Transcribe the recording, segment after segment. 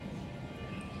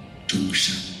钟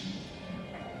声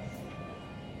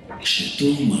是多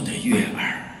么的悦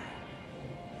耳，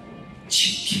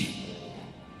请听，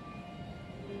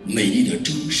美丽的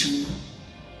钟声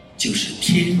就是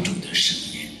天主的声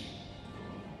音。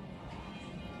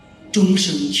钟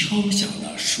声敲响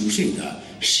了熟睡的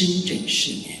深圳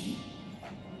市民，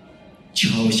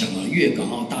敲响了粤港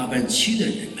澳大湾区的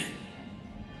人们，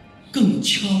更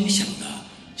敲响了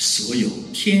所有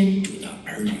天主的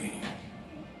儿女，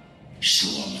使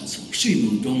我们从睡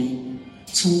梦中，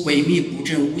从萎靡不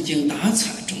振无精打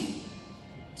采中，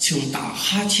从打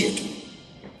哈欠中，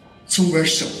从玩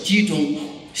手机中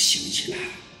醒起来，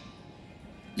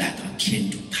来到天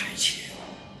主台前，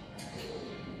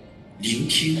聆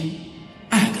听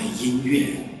爱的音乐，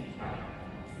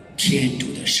天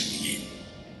主的声音。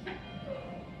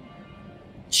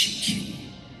请听，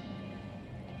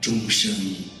钟声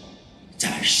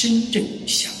在深圳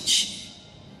响起，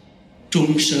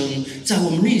钟声在我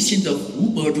们内心的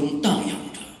湖泊中荡漾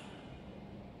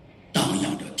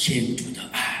着天主的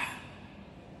爱，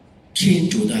天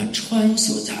主的穿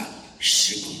梭在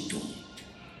时空中。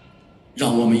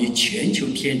让我们与全球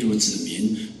天主子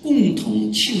民共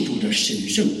同庆祝着神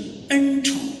圣恩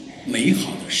宠美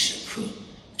好的时刻，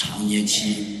常年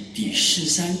期第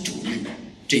13主日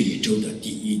这一周的第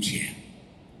一天。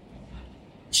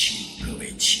请各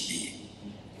位起立，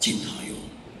敬堂用。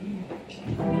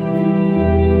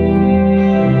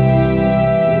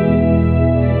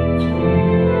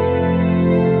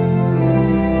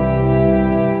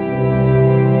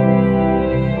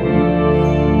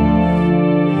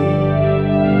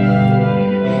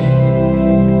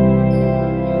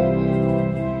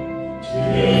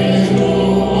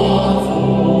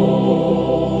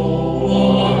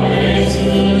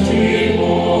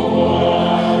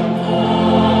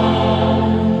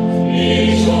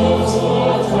我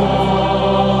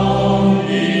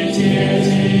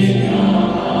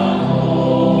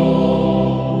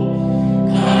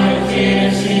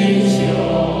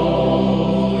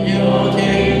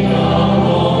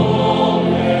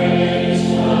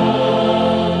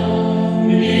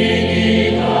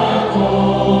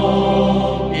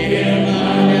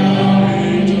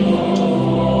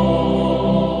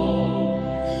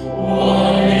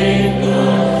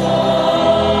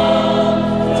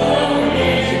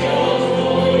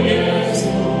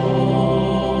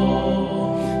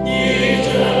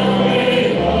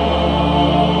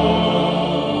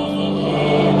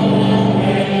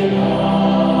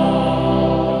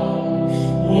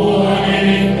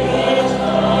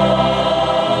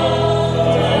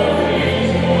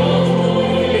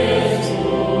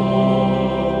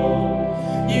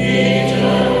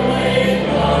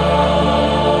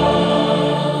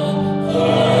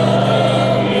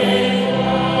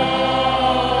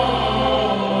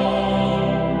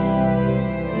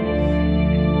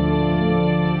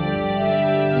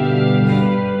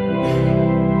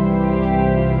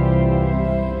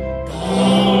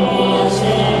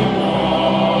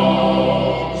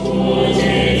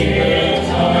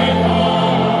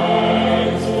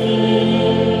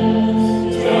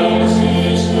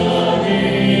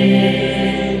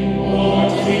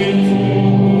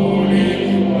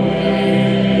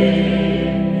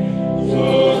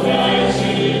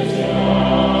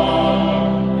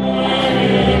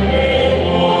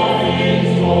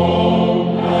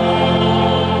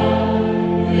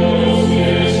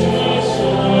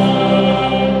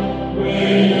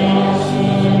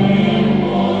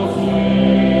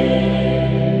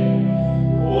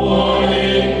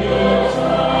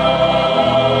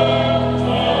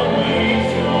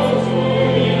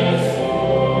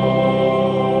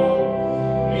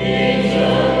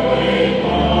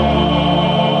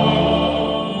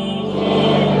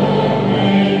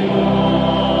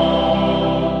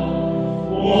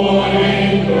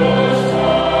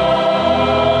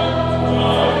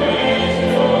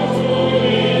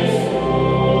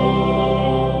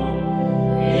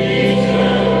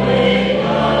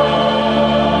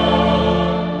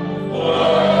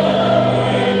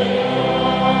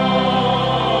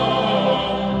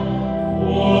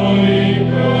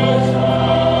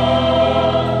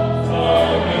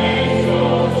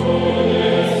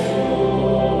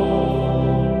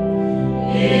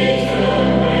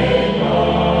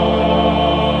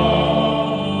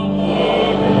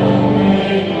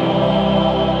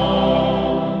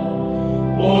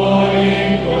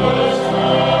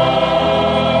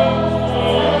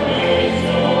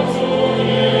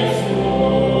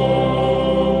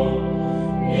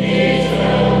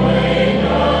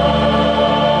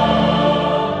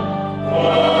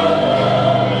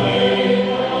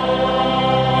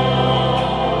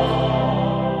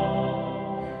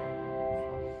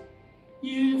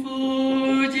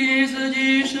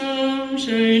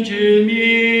神之名。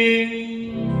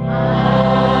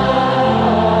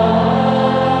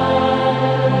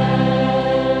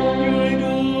愿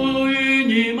主与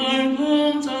你们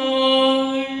同在。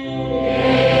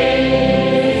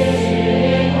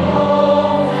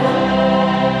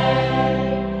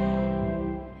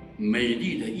美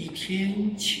丽的一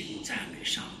天，请赞美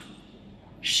上主；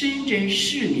深圳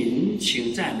市民，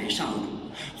请赞美上主；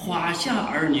华夏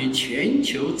儿女，全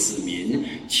球子民，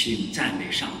请赞美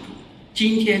上主。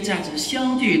今天在此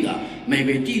相聚的每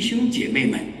位弟兄姐妹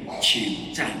们，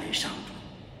请赞美上主。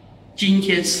今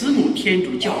天慈母天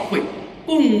主教会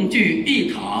共聚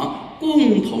一堂，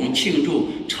共同庆祝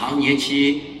常年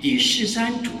期第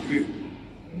13主日。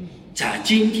在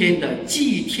今天的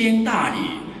祭天大礼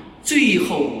最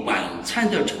后晚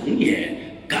餐的重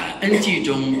演感恩祭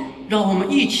中，让我们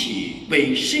一起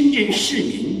为深圳市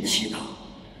民祈祷，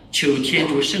求天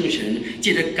主圣神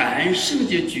借着感恩圣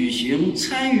节举行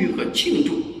参与和庆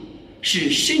祝，使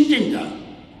深圳的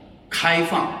开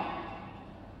放、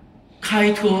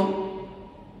开拓、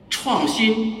创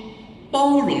新、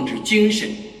包容之精神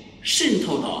渗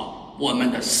透到我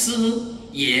们的思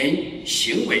言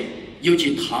行为，尤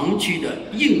其堂区的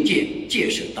硬件建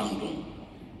设当中，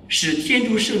使天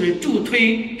主圣人助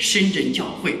推深圳教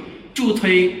会，助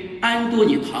推安多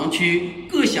尼堂区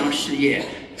各项事业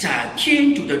在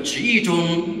天主的旨意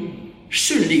中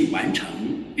顺利完成，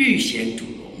预显主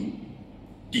荣。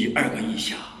第二个意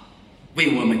向，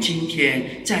为我们今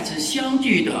天在此相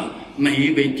聚的每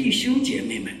一位弟兄姐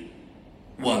妹们，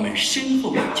我们身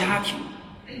后的家庭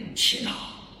祈祷，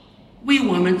为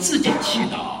我们自己祈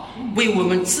祷，为我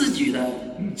们自己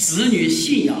的子女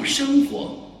信仰生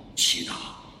活祈祷。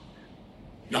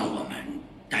让我们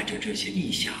带着这些意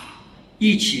向，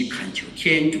一起恳求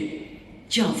天主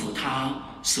降福他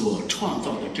所创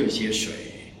造的这些水。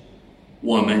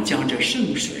我们将这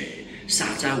圣水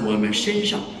洒在我们身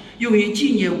上，用于纪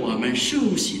念我们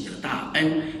受洗的大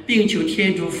恩，并求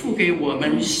天主赋给我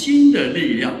们新的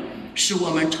力量，使我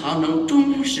们常能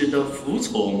忠实地服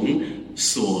从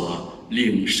所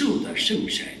领受的圣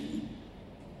神。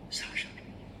撒上。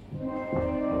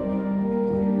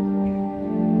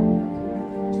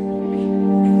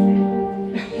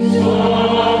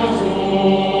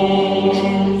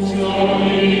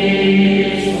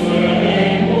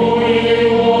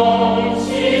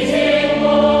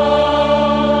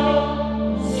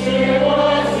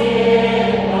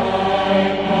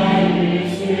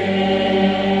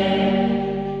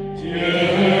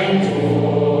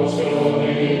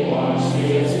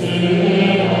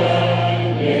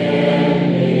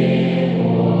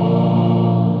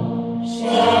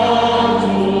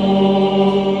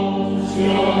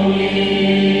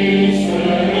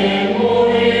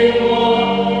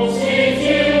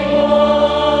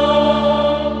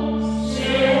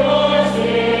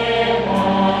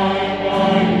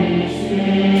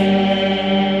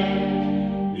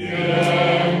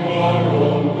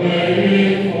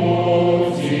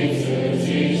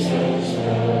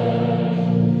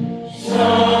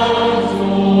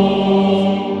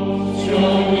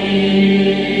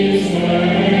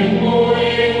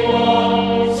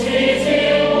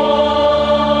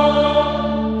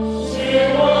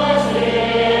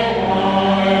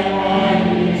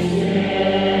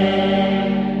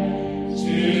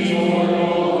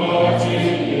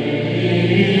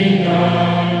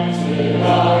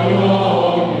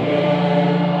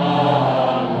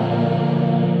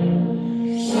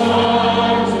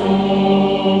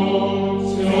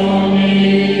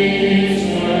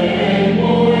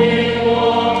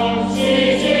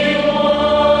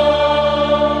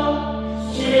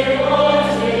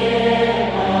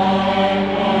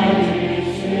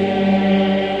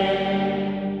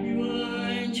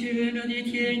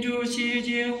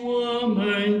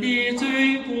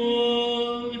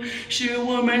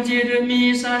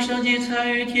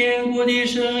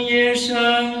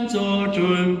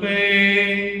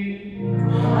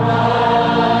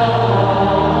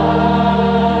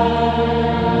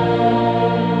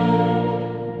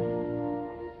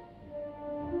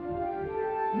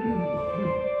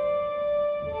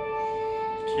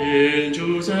天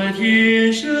主在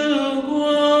天上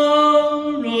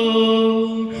光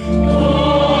荣，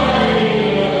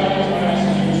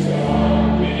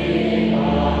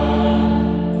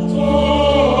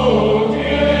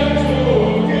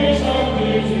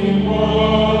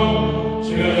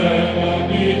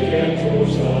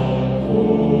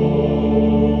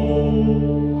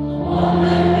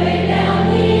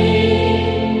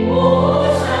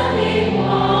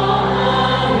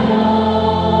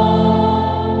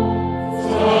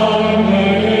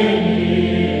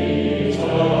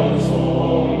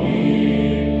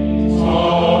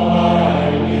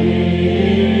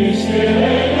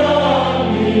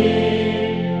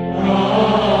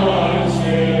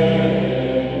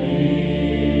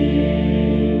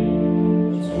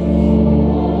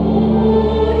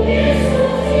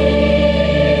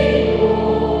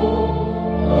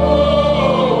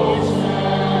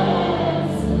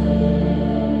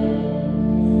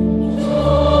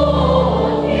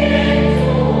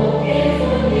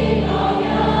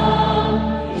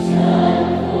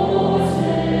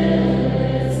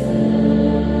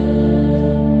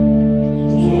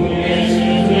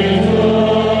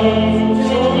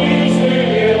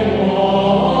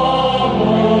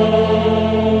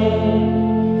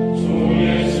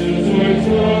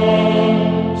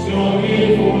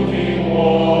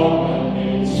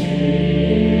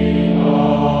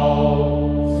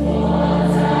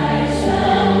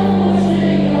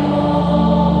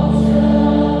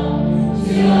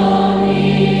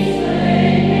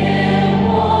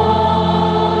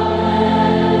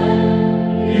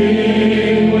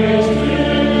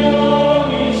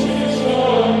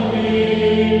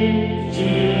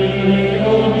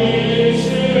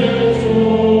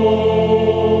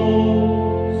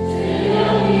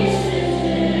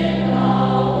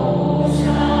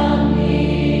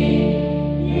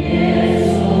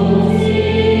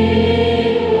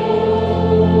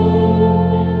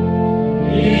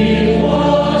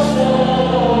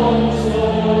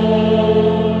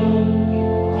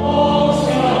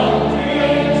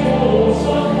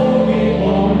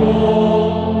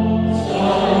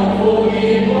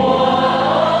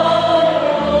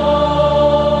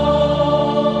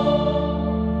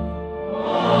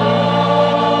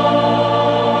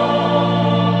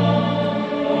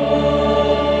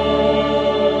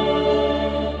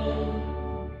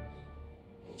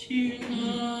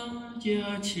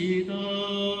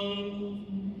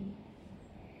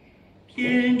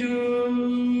天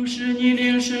主，使你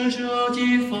领圣烧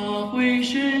祭发挥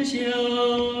神效，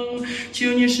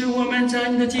求你使我们在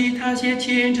你的祭坛前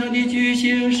虔诚地举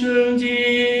行圣祭，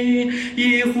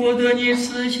以获得你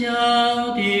赐下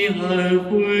的恩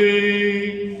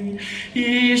惠。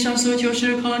以上所求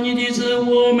是靠你的子，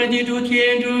我们的主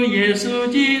天主耶稣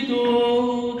基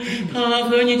督，他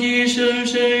和你的圣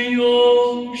神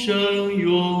永生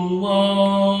永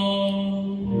王。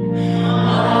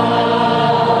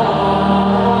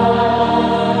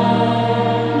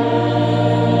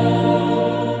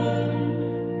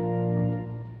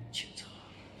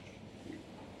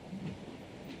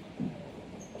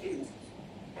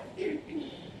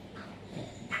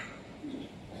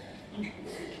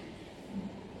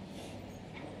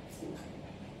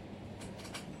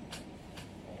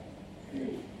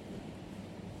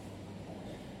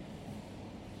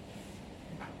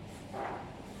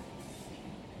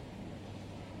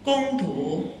恭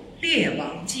读列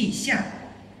王纪下。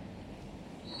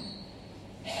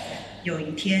有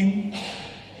一天，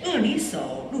厄里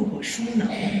叟路过叔能，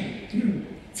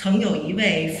曾有一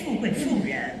位富贵妇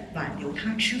人挽留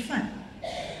他吃饭，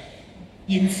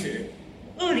因此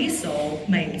厄里叟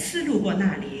每次路过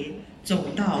那里，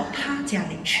总到他家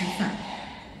里吃饭。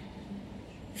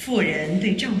妇人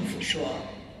对丈夫说：“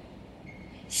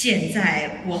现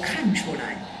在我看出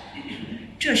来，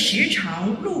这时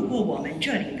常路过我们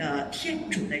这里的天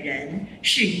主的人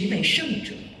是一位圣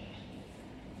者。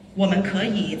我们可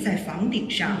以在房顶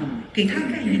上给他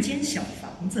盖一间小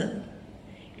房子，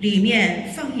里面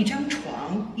放一张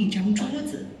床、一张桌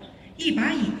子、一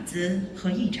把椅子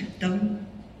和一盏灯。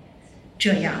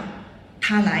这样，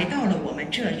他来到了我们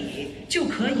这里，就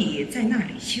可以在那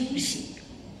里休息。”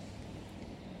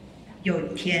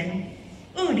有一天，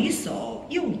厄里叟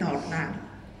又到了那里，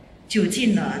就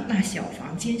进了那小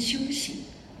房间休息。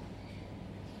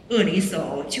厄里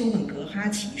叟就问革哈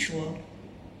齐说：“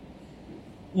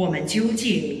我们究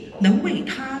竟能为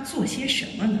他做些什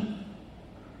么呢？”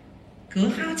革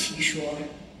哈齐说：“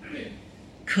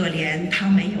可怜她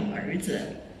没有儿子，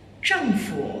丈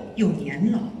夫又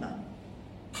年老了。”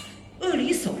厄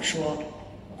里叟说：“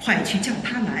快去叫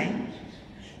她来。”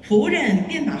仆人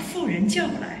便把妇人叫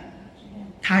来，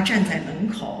她站在门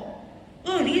口。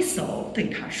厄里叟对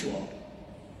她说：“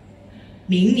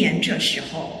明年这时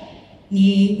候，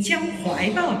你将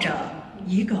怀抱着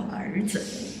一个儿子。”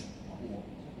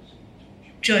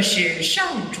这是上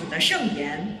主的圣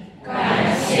言。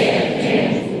感谢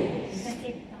天主。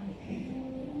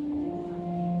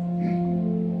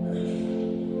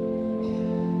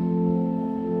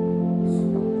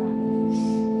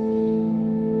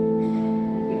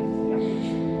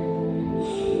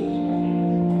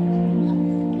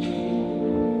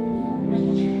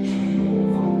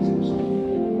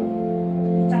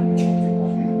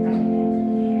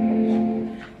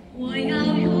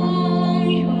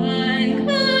永远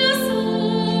歌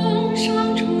颂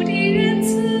上主的仁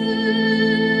慈。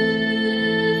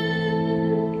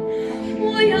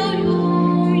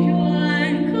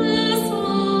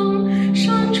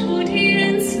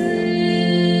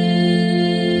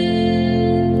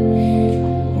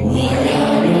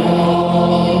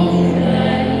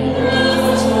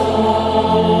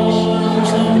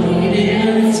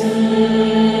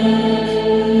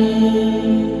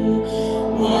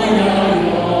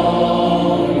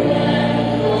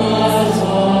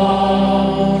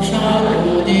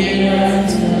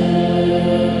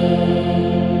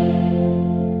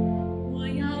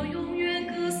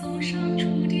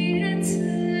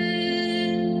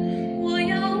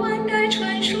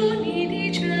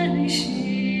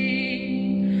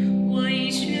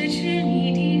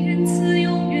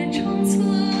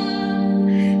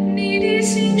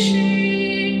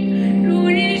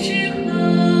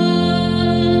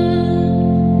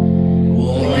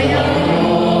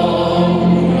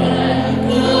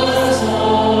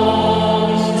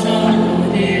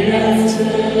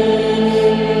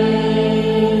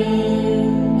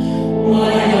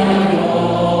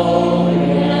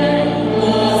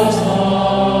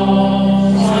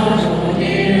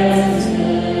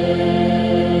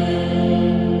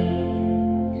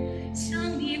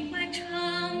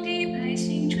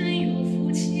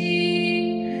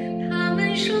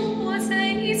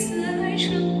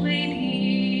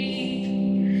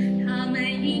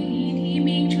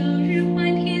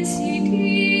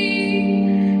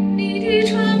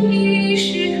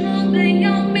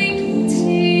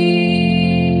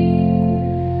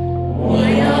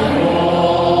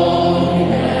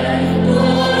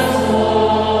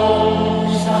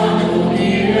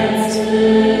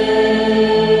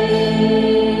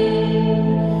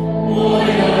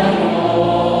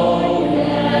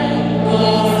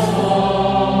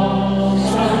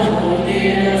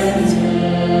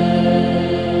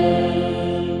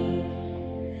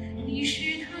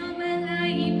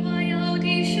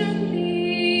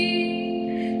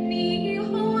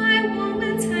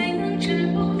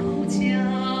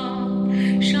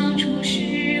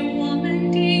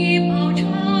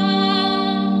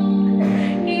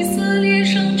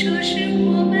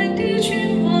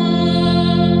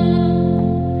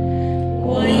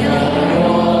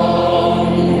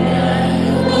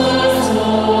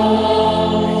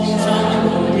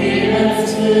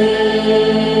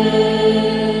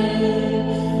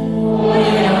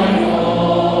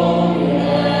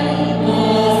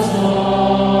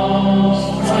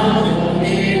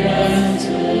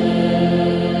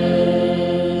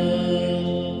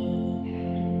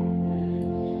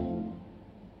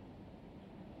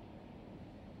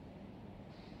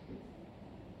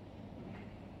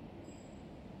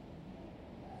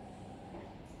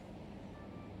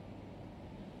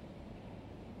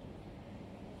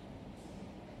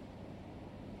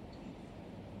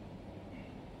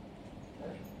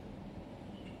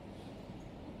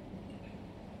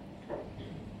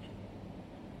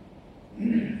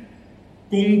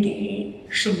恭读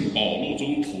圣保禄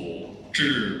宗徒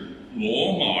致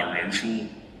罗马人书。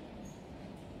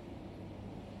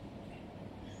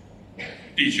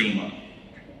弟兄们，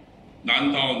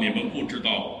难道你们不知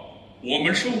道，我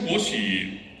们受国洗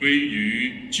归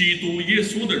于基督耶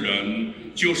稣的人，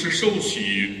就是受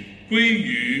洗归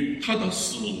于他的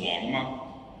死亡吗？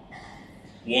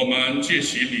我们借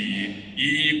洗礼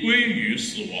已归于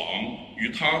死亡，与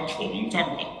他同葬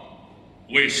了，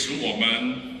为使我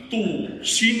们度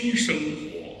新生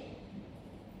活，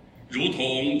如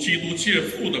同基督借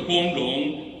父的光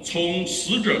荣从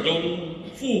死者中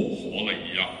复活了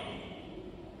一样。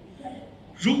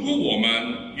如果我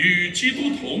们与基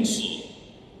督同死，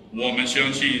我们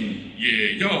相信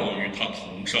也要与他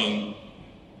同生，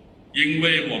因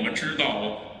为我们知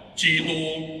道基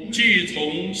督既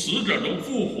从死者中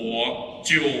复活，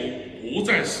就不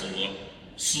再死，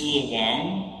死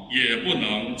亡也不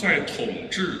能再统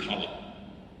治他了。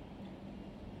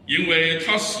因为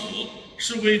他死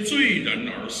是为罪人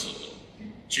而死，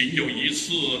仅有一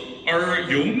次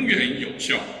而永远有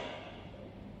效。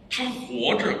他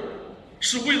活着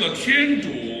是为了天主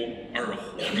而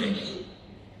活着。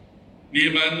你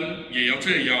们也要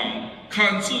这样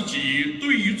看自己，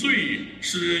对于罪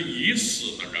是已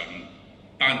死的人，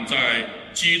但在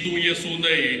基督耶稣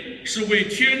内是为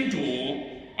天主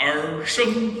而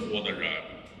生活的人。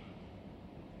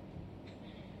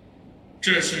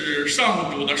这是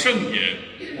上主的圣言。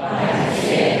感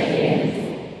谢天主。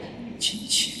请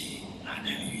起，阿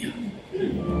门。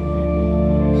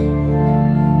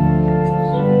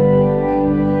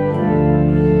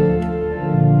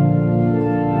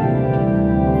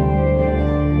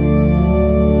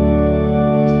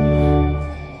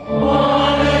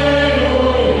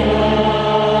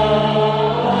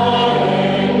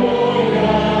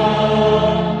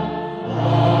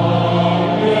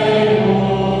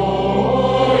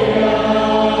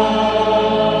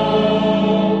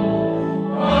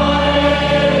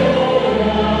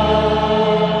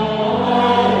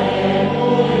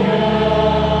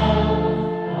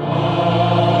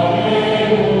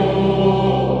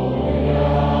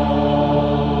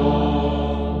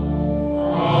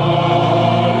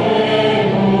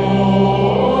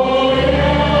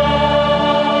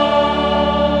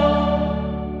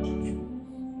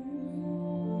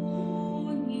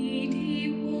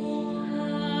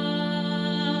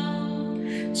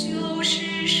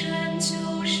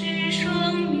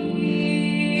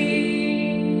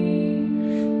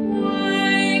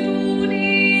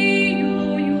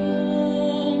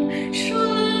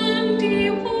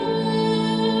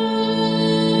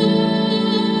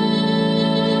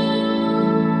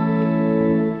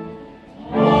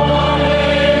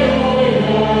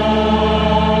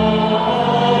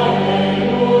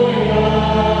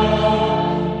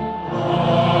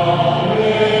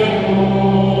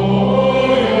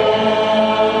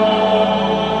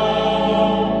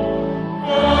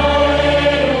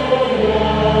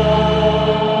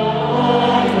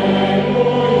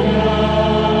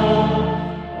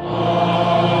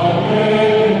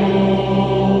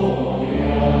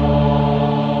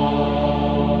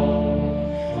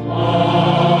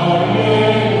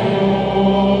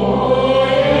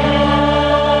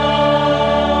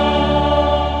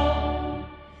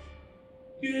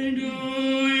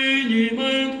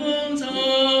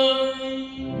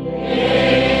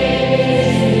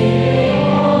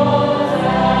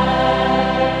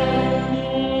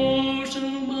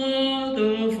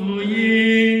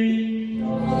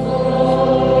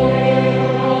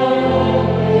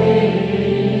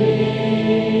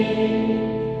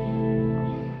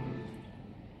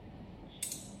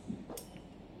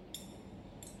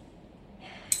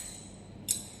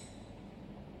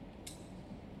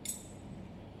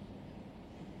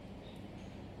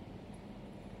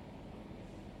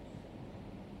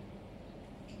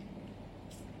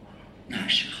那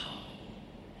时候，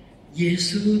耶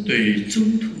稣对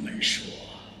宗徒们说：“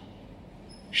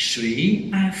谁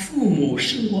爱父母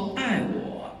胜过爱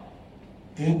我，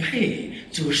不配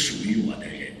做属于我的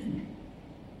人；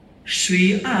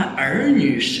谁爱儿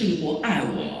女胜过爱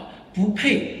我，不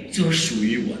配做属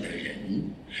于我的人；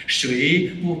谁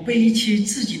不背起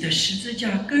自己的十字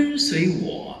架跟随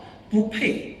我，不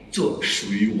配做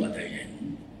属于我的人。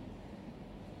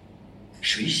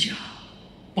谁想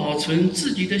保存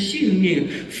自己的性命，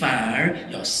反而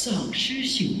要丧失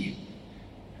性命？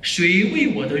谁为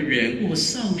我的缘故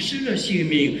丧失了性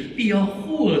命，必要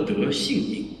获得性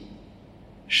命。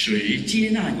谁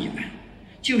接纳你们，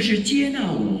就是接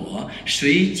纳我；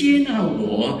谁接纳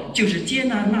我，就是接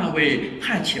纳那位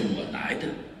派遣我来的。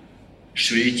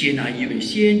谁接纳一位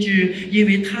先知，因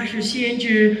为他是先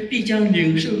知，必将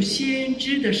领受先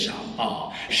知的赏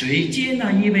报；谁接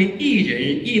纳一位义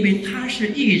人，因为他是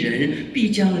义人，必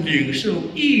将领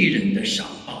受义人的赏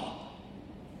报。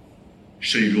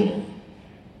谁若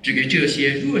只给这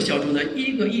些弱小中的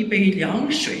一个一杯凉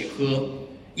水喝，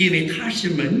因为他是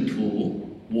门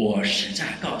徒，我实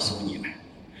在告诉你们，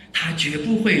他绝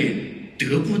不会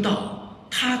得不到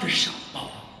他的赏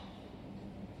报。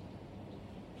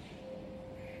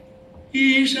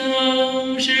以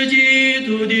上是基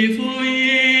督的福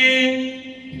音。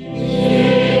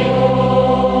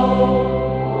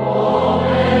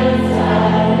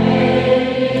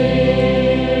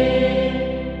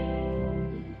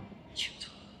请坐。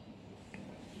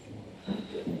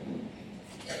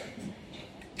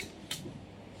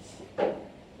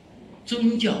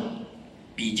宗教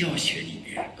比较学里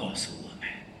面告诉我们，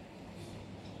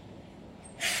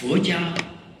佛家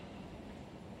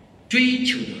追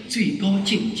求的最高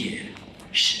境界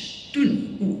是顿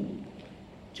悟，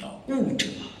叫悟者、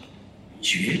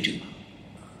觉者；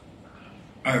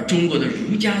而中国的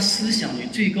儒家思想的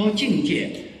最高境界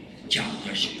讲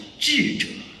的是智者，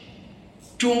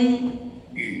忠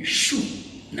与术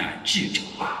乃智者。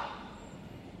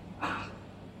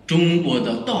中国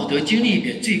的道德经里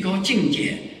边最高境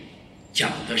界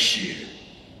讲的是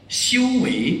修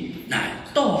为乃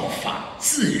道法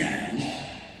自然，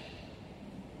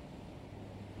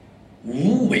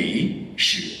无为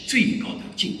是最高的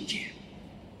境界。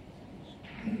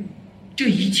这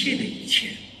一切的一切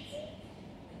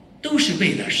都是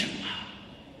为了什么？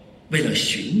为了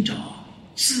寻找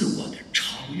自我的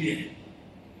超越。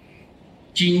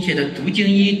今天的读经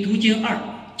1、读经2，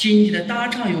今天的大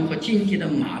唱咏和今天的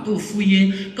马窦福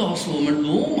音告诉我们，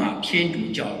罗马天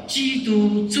主教基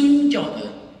督宗教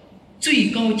的最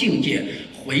高境界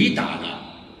回答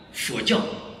了佛教、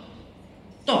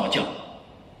道教、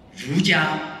儒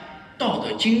家道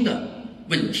德经的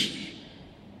问题。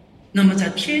那么在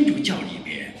天主教里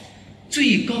边，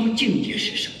最高境界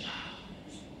是什么？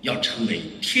要成为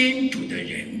天主的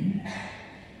人，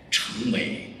成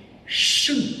为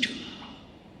圣者。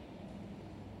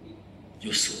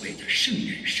有所谓的圣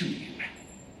人圣女们，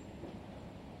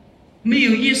没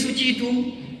有耶稣基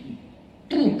督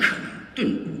不可能顿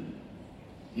悟，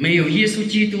没有耶稣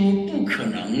基督不可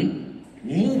能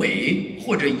无为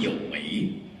或者有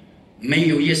为，没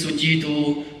有耶稣基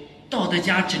督，道德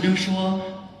家只能说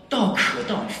道可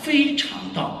道非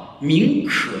常道，名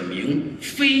可名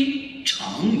非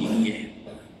常名也。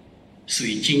所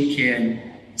以今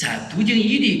天在读经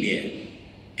1里边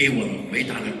给我们回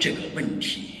答了这个问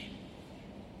题。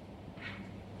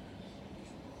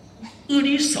厄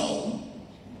里叟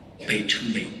被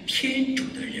称为天主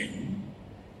的人，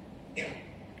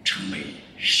成为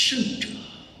圣者。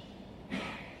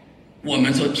我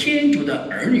们做天主的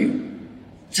儿女，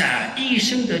在一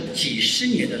生的几十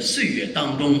年的岁月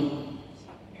当中，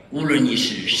无论你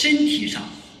是身体上、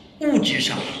物质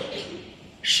上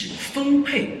是丰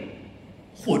沛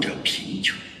或者贫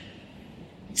穷，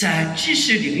在知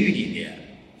识领域里边，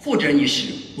或者你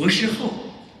是博士后，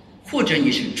或者你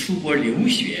是出国留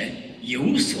学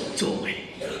有所作为，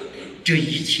这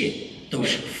一切都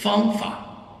是方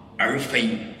法，而非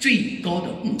最高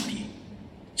的目的。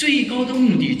最高的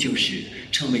目的就是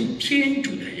成为天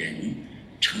主的人，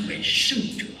成为圣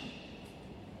者。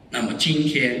那么今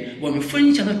天我们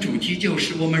分享的主题就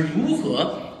是我们如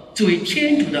何作为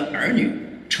天主的儿女，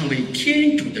成为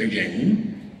天主的人，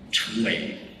成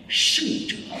为圣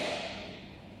者。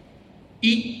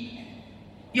一，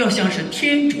要像是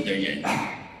天主的人，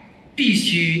必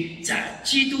须在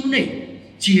基督内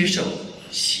接受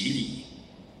洗礼。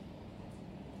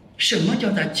什么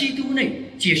叫在基督内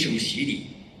接受洗礼？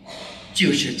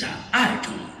就是在爱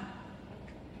中，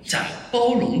在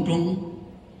包容中，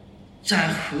在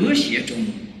和谐中，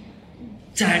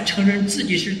在承认自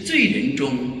己是罪人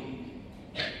中，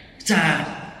在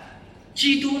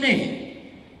基督内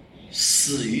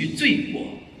死于罪过，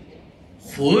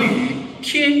活于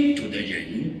天主的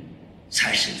人，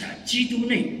才是在基督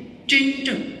内真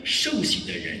正受洗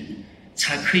的人，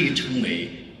才可以成为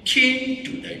天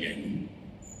主的人。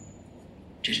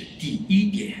这是第一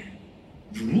点，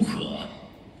如何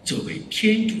作为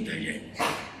天主的人。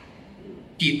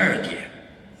第二点，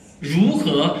如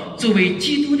何作为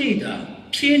基督内的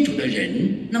天主的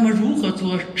人，那么如何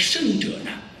做圣者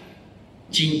呢？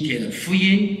今天的福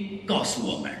音告诉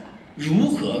我们如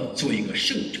何做一个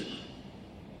圣者。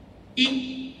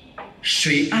一，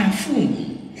谁爱父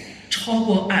母超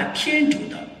过爱天主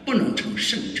的，不能成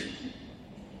圣者。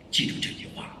记住这句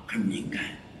话，很敏感。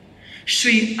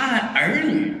谁爱儿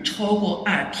女超过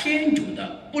爱天主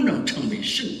的，不能成为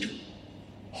圣者。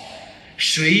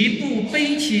谁不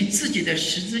背起自己的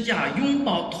十字架，拥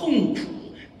抱痛苦，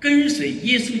跟随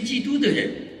耶稣基督的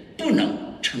人，不能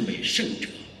成为圣者。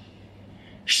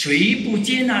谁不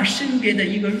接纳身边的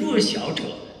一个弱小者，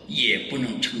也不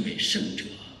能成为圣者。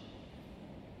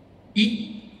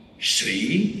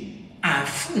谁爱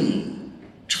父母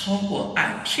超过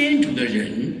爱天主的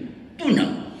人，不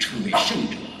能成为圣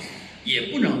者，也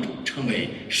不能成为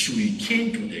属于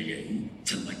天主的人。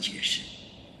怎么解释？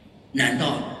难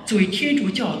道作为天主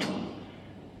教徒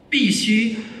必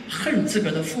须恨自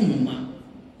个的父母吗？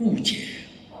误解。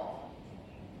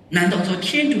难道做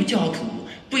天主教徒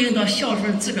不应当孝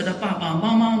顺自个的爸爸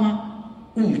妈妈吗？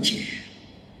误解。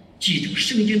记住，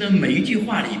圣经的每一句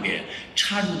话里边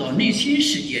插入到内心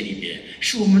世界里边，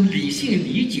是我们理性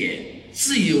理解、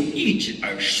自由意志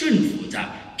而顺服在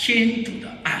天主的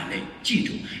爱内。记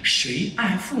住，谁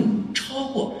爱父母超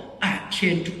过爱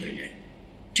天主的人？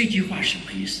这句话什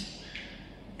么意思？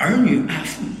儿女爱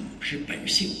父母是本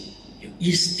性，有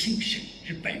instinction，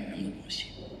 是本能的东西。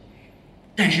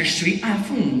但是谁爱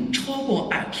父母超过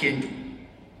爱天主，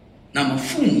那么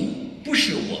父母不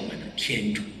是我们的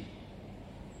天主。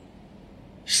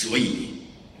所以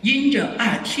因着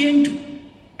爱天主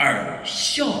而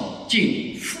孝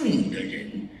敬父母的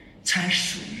人，才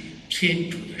属于天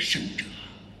主的圣者。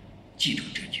记住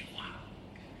这句话，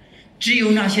只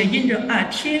有那些因着爱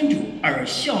天主而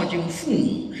孝敬父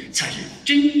母，才是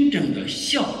真正的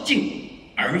孝敬，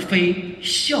而非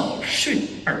孝顺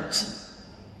二字。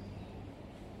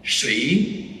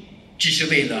谁只是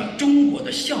为了中国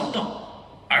的孝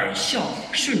道而孝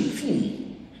顺父母，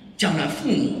将来父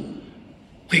母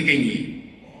会给你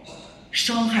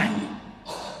伤害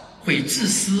你，会自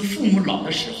私，父母老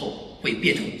的时候会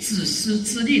变成自私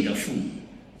自利的父母，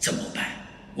怎么办？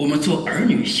我们做儿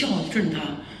女孝顺他，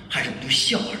还是不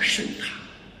孝而顺他？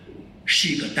是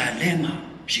一个 dilemma，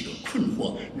 是一个困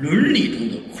惑，伦理中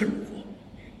的困惑。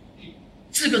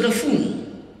自个的父母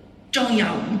张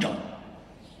牙舞爪，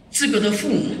自个的父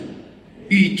母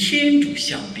与天主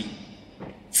相比，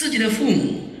自己的父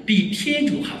母比天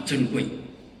主还尊贵，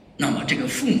那么这个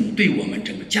父母对我们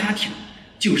整个家庭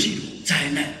就是一种灾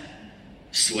难。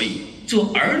所以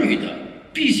做儿女的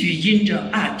必须因着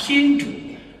爱天主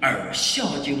而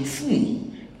孝敬父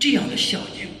母，这样的孝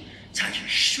敬才是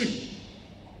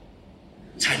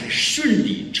顺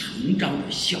理成章的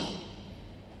孝。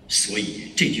所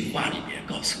以这句话里面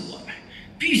告诉我们，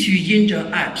必须因着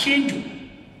爱天主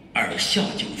而孝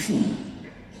敬父母，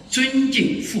尊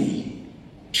敬父母，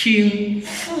听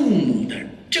父母的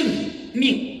正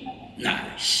命，乃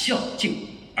孝敬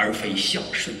而非孝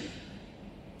顺。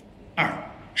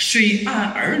谁爱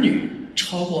儿女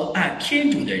超过爱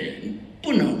天主的人，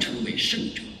不能成为圣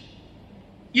者。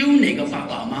有哪个爸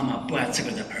爸妈妈不爱自个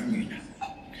的儿女呢？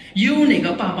有哪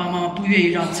个爸爸妈妈不愿意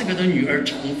让自个的女儿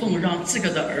成凤，让自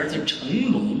个的儿子成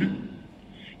龙呢？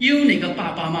有哪个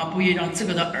爸爸妈妈不愿意让自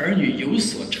个的儿女有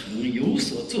所成，有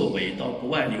所作为，到国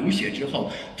外留学之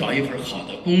后找一份好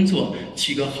的工作，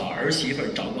娶个好儿媳妇，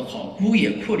找个好姑爷，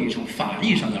阔理上法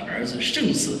律上的儿子，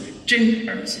胜似真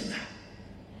儿子呢？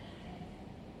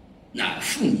乃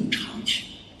父母常情。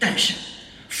但是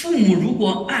父母如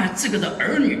果爱自个的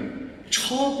儿女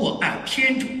超过爱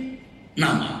天主，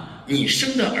那么你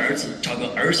生的儿子找个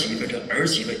儿媳妇，这儿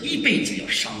媳妇一辈子要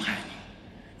伤害你，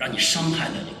让你伤害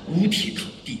得你五体投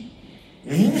地，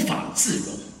无法自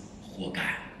容，活该。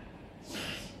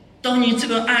当你这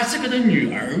个爱这个的女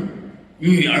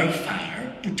儿反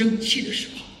而不争气的时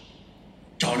候，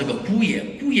找了个姑爷，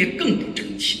姑爷更不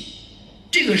争气。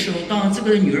这个时候，当这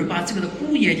个女儿把这个的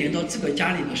姑爷领到这个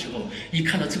家里的时候，一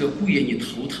看到这个姑爷，你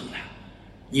头疼了，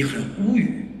你很无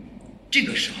语。这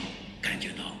个时候感觉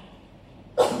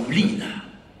到无力了，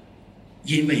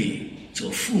因为做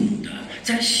父母的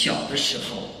在小的时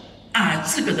候爱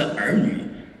自个的儿女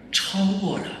超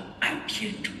过了爱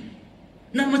天主。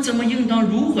那么怎么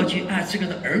如何去爱这个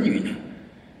的儿女呢？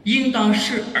应当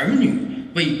是儿女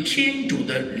为天主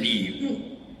的礼物，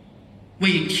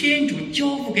为天主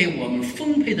交付给我们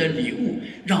丰沛的礼物，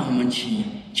让我们去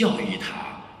教育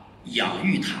他，养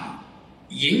育他，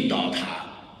引导他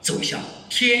走向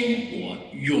天国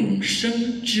永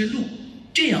生之路。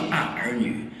这样爱儿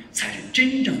女才是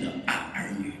真正的爱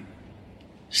儿女。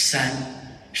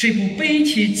谁不背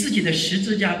起自己的十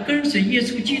字架跟随耶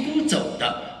稣基督走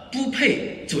的，不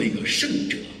配做一个圣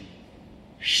者。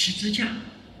十字架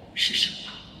是什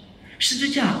么？十字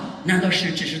架难道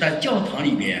是只是在教堂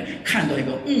里边看到一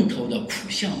个木头的苦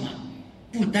像吗？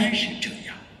不单是这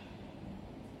样，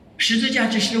十字架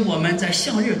只是我们在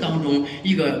向日当中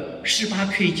一个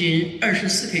18K 金、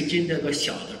24K 金的个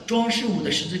小的装饰物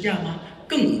的十字架吗？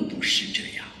更不是这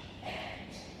样。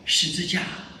十字架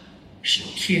是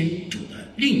天主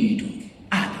的另一种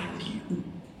爱的礼物。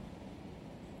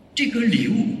这个礼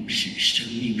物是生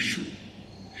命树，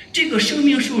这个生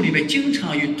命树里面经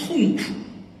常与痛苦、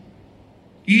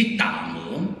与打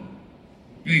磨、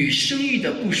与生意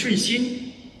的不顺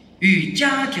心、与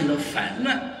家庭的烦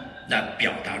乱来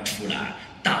表达出来，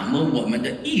打磨我们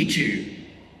的意志，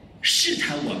试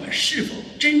探我们是否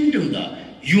真正的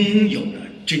拥有了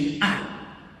真爱。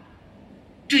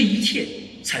这一切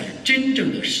才是真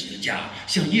正的十字架，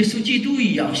像耶稣基督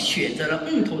一样选择了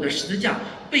木头的十字架，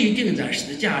被钉在十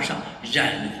字架上，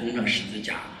染红了十字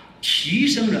架，提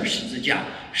升了十字架，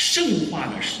圣化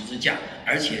了十字架，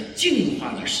而且净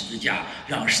化了十字架，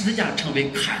让十字架成为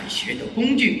凯旋的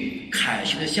工具，凯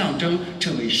旋的象征，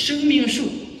成为生命树，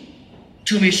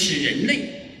成为使人类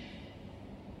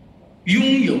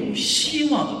拥有希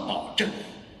望的保证。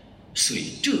所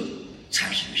以这才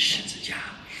是十字架。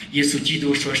耶稣基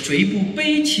督说，谁不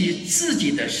背起自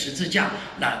己的十字架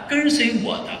来跟随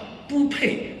我的，不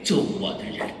配做我的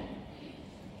人。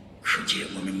可见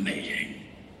我们每人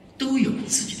都有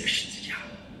自己的十字架。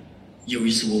有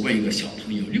一次我问一个小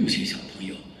朋友，6岁小朋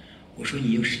友，我说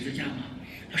你有十字架吗？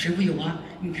他说我有啊，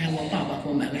你看我爸爸给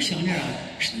我买个项链啊，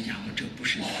十字架。我说这不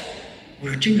是的。我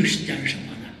说真正十字架是什么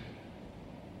呢？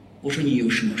我说你有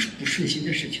什么不顺心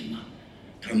的事情吗？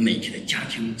他说每天的家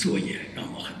庭作业让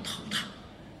我很头疼。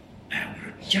我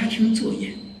说家庭作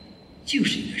业就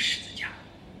是你的十字架，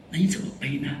那你怎么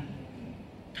背呢？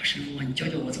他说师傅，你教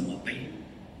教我怎么背。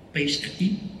背是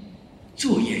一，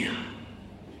作业呀，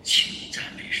请赞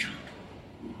美上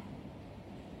主；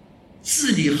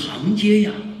字里行间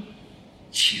呀，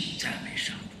请赞美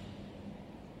上主；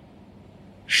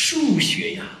数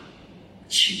学呀，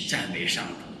请赞美上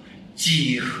主；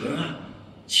几何啊，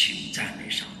请赞美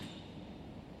上主。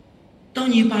当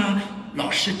你把老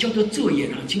师教的作业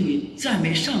上经历赞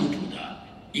美上主的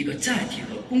一个载体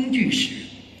和工具时，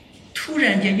突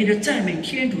然间因着赞美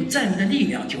天主，赞美的力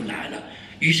量就来了。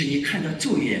于是你看到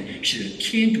作业是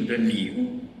天主的礼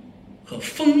物和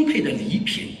丰沛的礼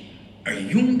品，而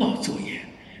拥抱作业。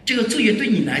这个作业对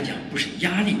你来讲不是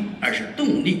压力，而是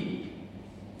动力；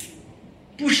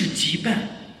不是羁绊，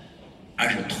而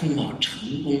是通往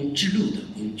成功之路的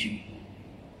工具。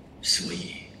所以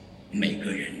每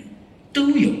个人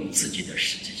都有自己的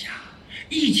十字架。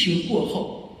疫情过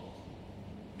后，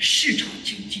市场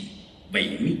经济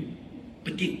萎靡不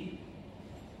定，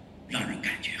让人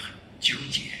感觉很纠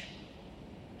结，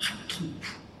很痛苦。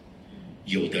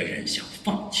有的人想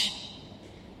放弃，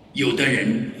有的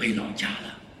人回老家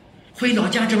了。回老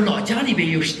家之后，老家里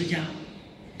边有十字架，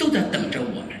都在等着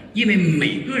我们。因为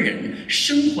每个人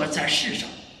生活在世上，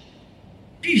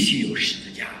必须有十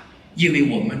字架，因为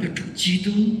我们的主基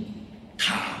督，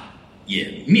他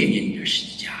也面临着十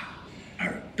字架，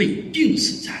而被钉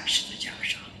死在十字架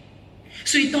上。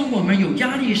所以当我们有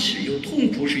压力时，有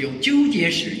痛苦时，有纠结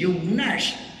时，有无奈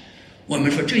时，我们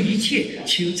说这一切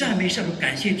请赞美上主，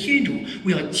感谢天主，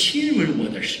我要亲吻我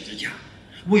的十字架，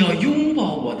我要拥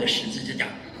抱我的十字架，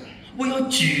我要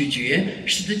咀嚼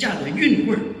十字架的韵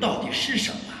味到底是什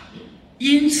么。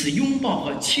因此拥抱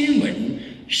和亲吻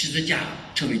十字架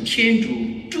成为天主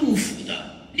祝福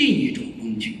的另一种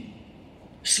工具。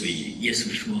所以耶稣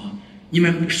说，你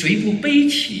们谁不背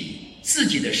起自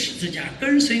己的十字架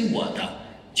跟随我的，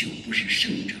就不是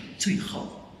圣者。最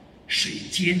后谁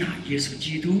接纳耶稣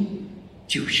基督，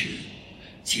就是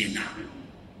接纳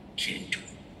天主。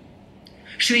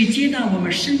谁接纳我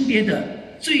们身边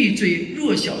的最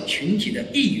弱小群体的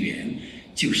一员，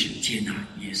就是接纳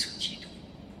耶稣基督。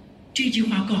这句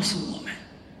话告诉我们，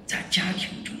在家庭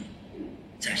中，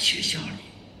在学校里，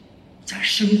在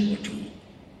生活中，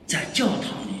在教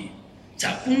堂里，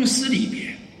在公司里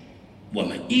边，我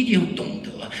们一定要懂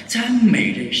得在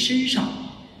每人身上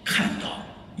看到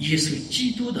耶稣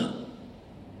基督的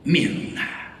面容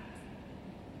来，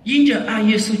因着爱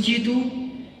耶稣基督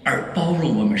而包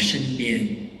容我们身边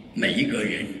每一个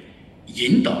人，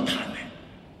引导他们，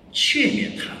劝勉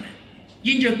他们，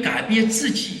因着改变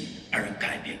自己而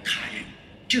改变他人。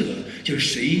这就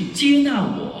是谁接纳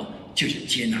我，就是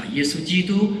接纳耶稣基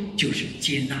督，就是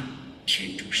接纳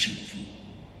天主圣父。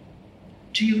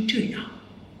只有这样，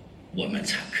我们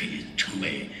才可以成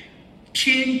为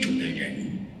天主的人，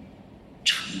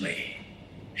成为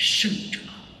圣者。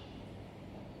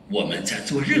我们在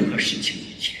做任何事情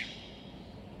以前，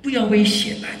不要为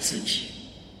显摆自己，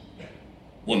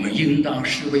我们应当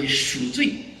是为赎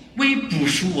罪，为补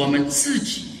赎我们自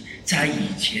己在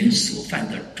以前所犯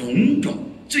的种种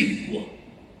罪过。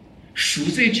赎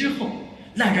罪之后，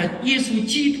赖着耶稣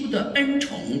基督的恩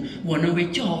宠，我能为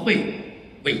教会、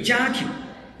为家庭、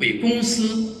为公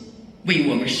司、为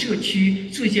我们社区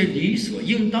做一些理所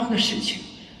应当的事情，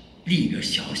立个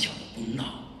小小的功劳，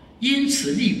因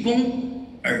此立功，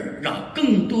而让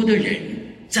更多的人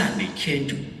赞美天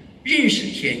主，认识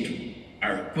天主，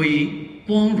而归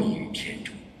光荣于天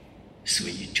主。所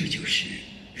以这就是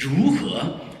如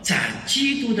何在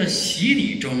基督的洗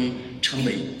礼中成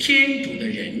为天主的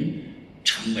人，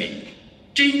成为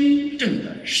真正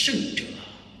的圣者。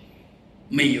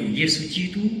没有耶稣基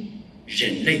督，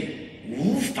人类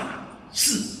无法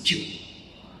自救。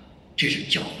这是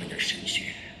教会的神学。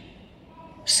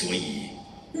所以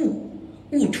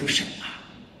悟出什么？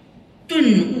顿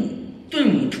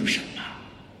悟出什么？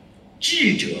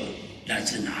智者来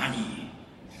自哪里？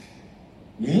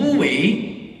无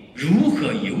为如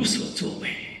何有所作为？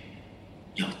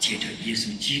要借着耶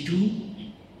稣基督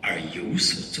而有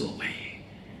所作为，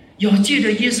要借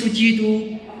着耶稣基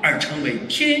督而成为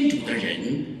天主的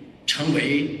人，成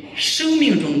为生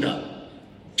命中的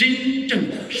真正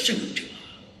的圣者。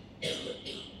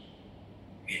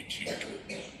愿天主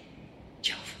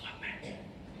降福我们。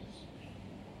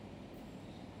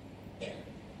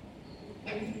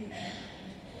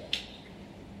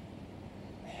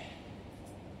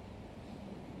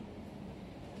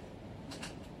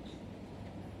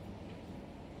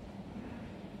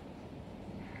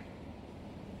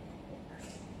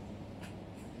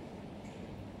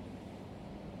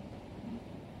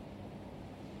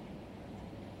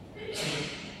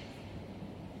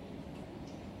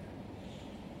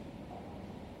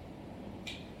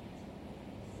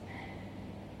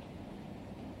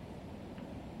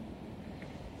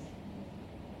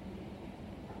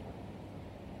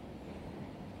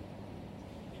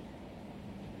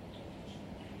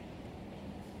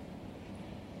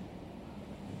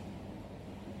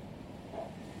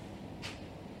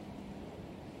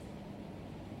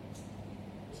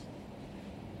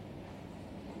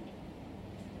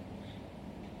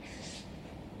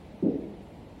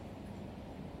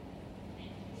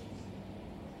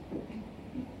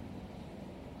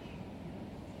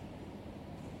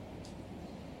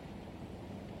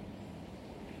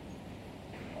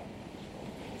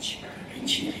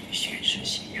请宣誓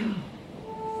信仰。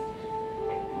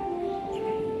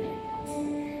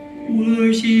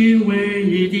我信唯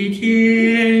一的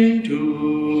天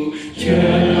主，全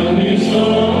能的圣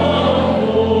父，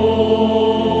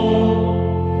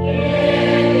愿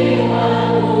你万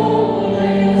物的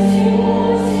有情无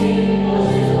情都是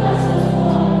他所创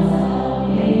造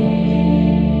的。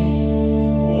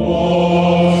我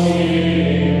信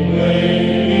唯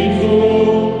一主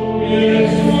耶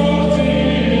稣。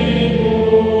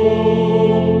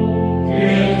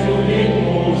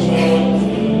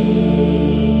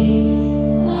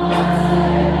在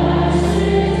那世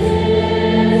之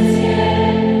前。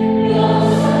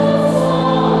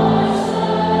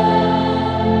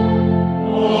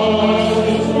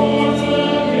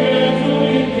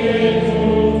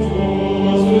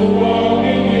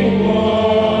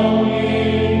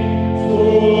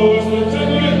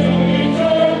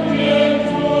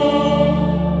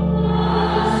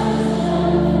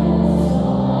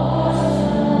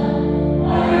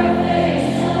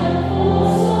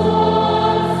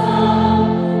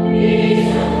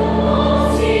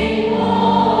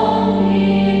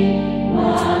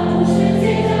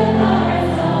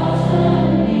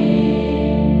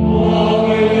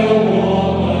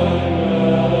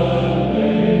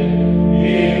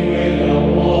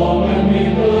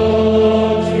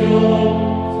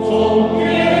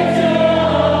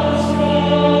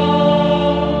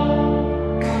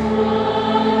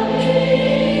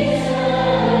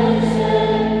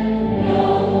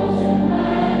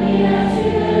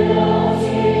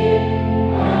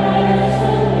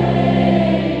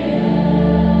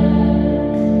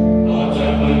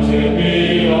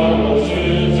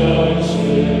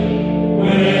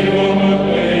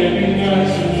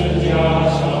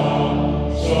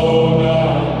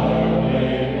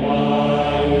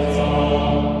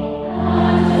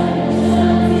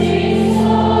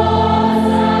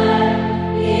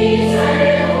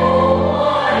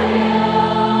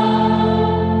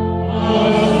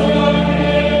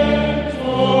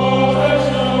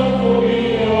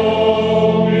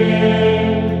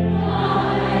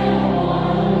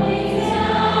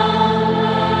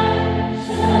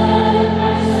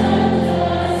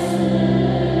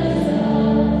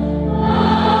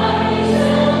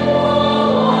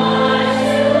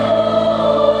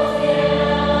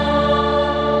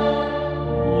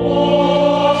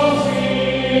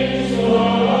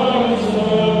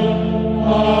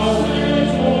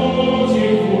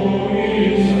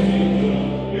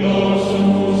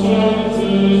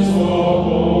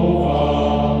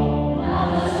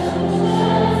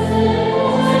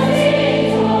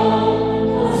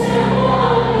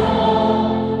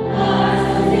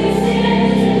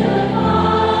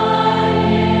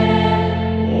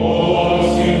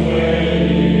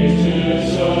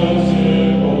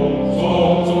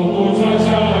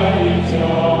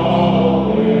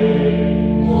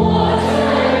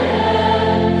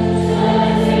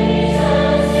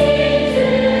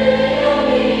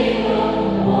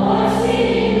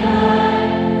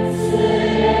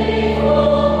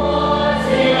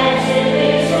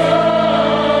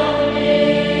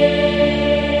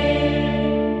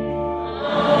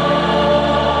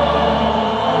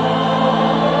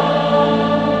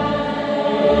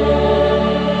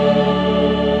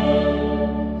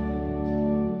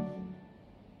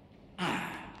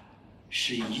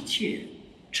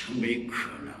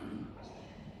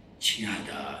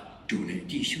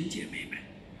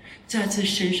在此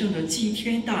神圣的祭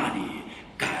天大礼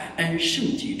感恩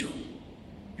圣祭中，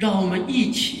让我们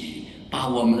一起把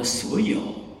我们的所有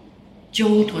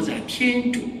交托在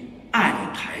天主爱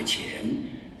的台前，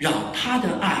让他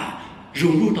的爱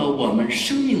融入到我们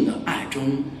生命的爱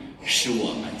中，使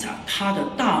我们在他的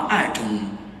大爱中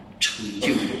成就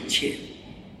一切。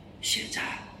现在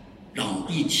让我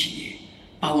们一起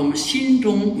把我们心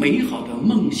中美好的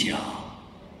梦想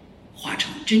化成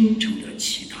真诚的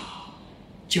祈祷，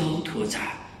交托在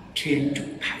天主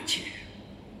台前。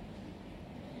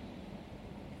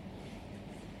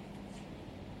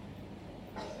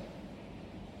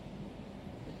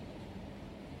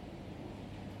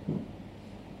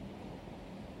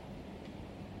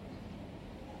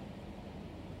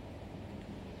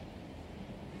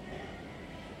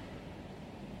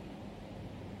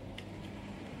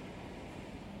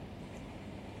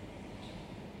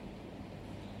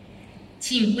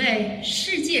请为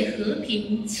世界和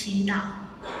平祈祷，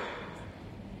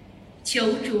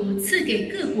求主赐给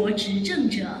各国执政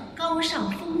者高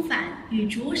尚风范与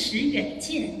卓识远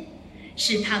见，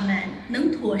使他们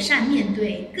能妥善面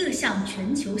对各项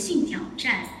全球性挑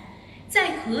战，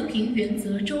在和平原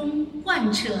则中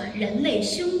贯彻人类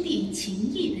兄弟情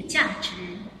谊的价值。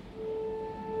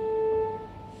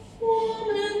我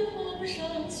们同上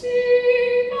祈祷。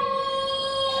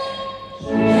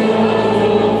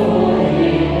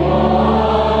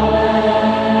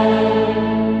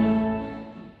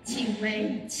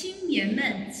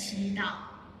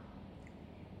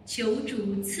求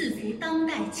主赐福当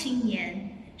代青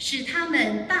年，使他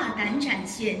们大胆展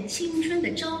现青春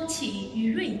的朝气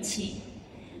与锐气，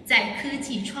在科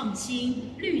技创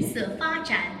新、绿色发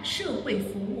展、社会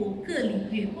服务各领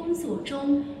域工作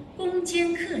中攻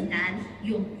坚克难，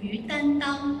勇于担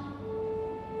当。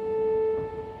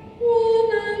我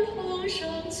们同上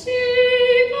祈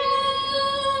祷。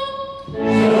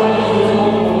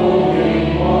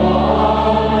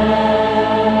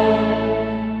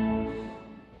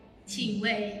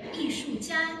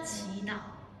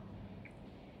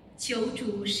求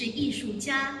主使艺术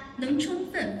家能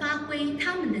充分发挥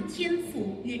他们的天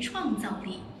赋与创造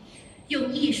力，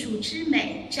用艺术之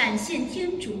美展现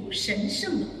天主神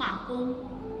圣的画工。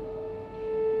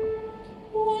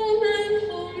我们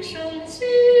同上祈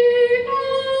祷。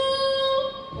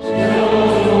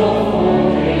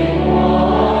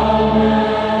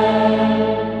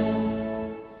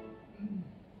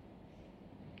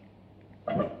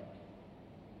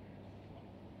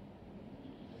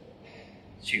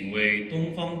请为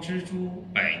东方之珠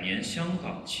百年香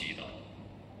港祈祷。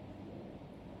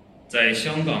在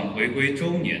香港回归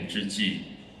周年之际，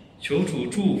求主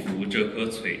祝福这颗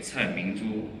璀璨明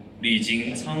珠，历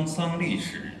经沧桑历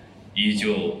史，依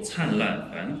旧灿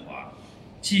烂繁华，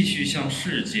继续向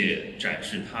世界展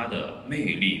示它的魅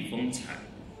力风采。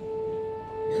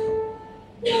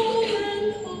我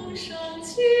们同上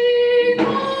祈祷。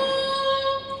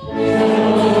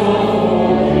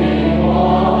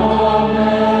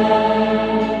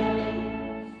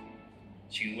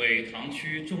请为堂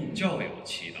区众教友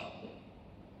祈祷，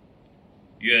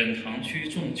愿堂区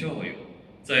众教友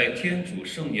在天主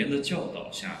圣言的教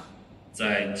导下，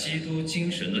在基督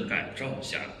精神的感召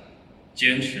下，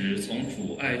坚持从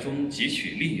主爱中汲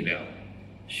取力量，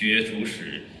学主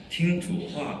使，听主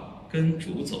话，跟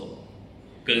主走，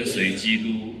跟随基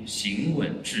督，行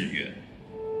稳致远。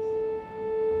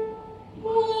我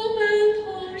们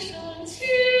同上祈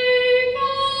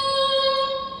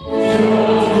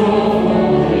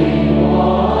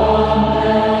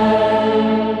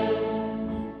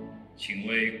请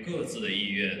为各自的意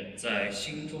愿在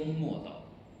心中默祷。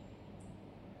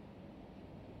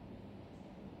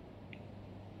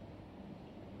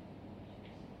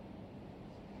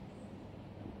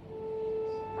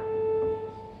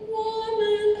我们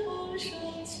同上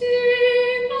祈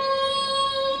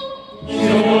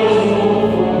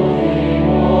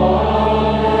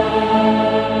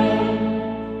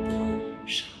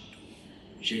上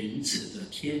主仁慈的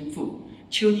天父，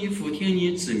求你俯听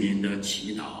你子民的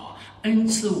祈祷，恩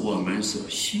赐我们所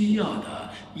需要的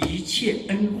一切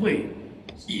恩惠。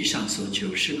以上所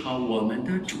求是靠我们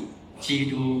的主基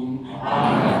督。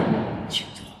请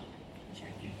坐。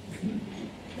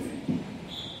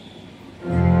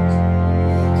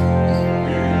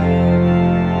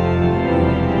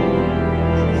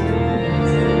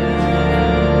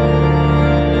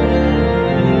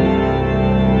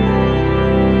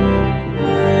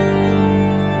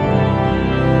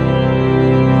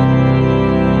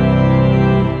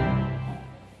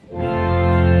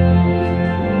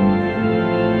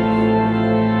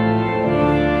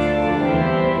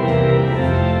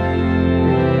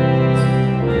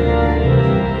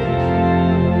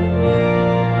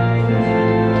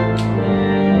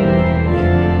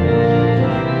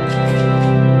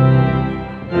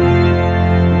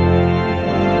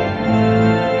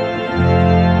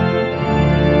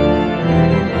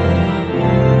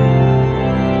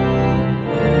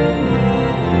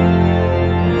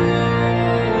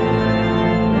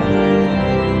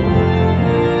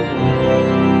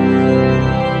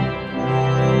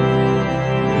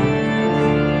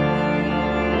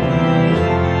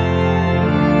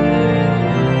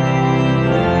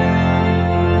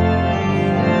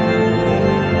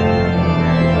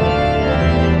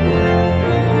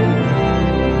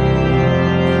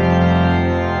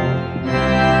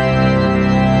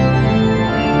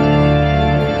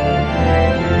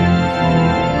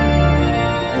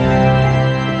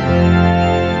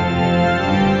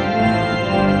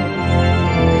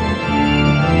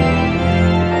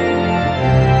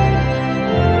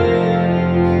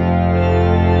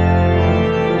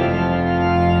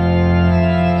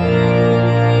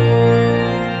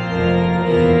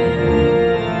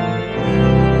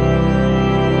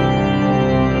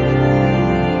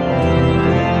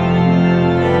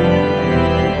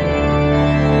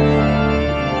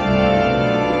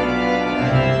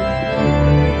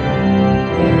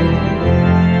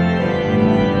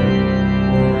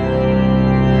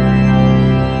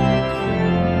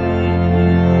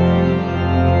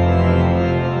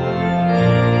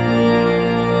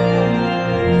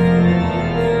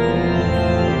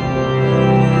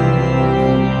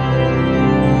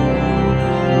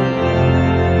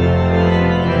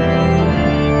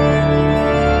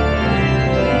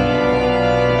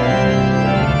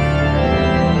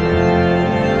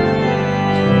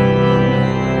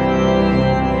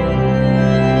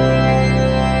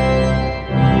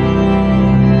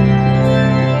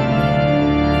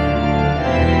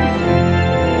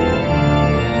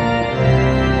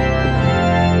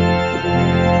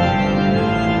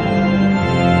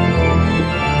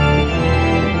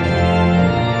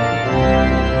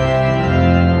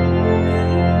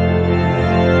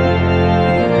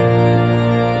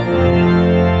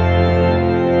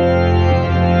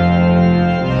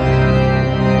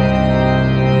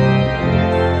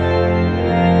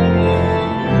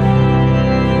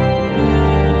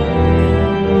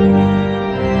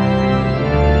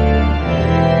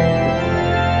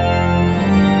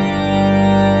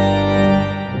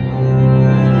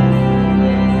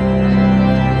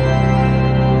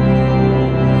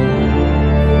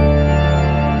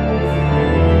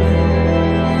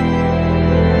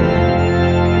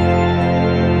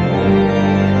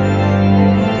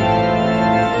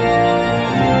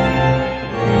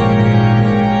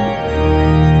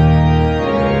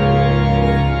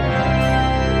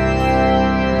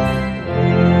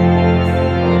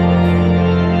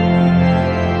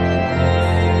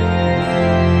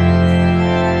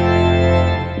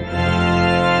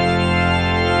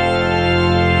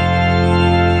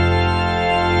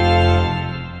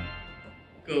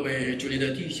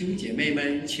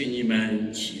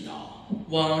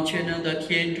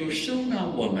天主收纳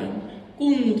我们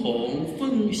共同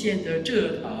奉献的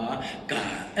这塔感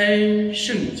恩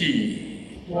圣祭。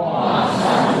我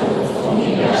上主从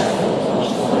你的手中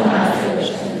收纳这个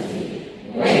圣祭，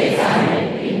为赞美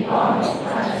并光荣他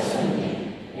的生命，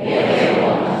也为我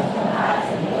们和他整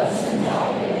个圣教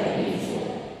会的益处。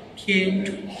天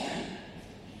主，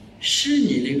使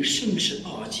你令圣事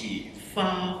奥迹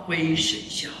发挥神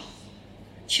效，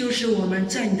求使我们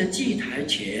在你的祭台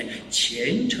前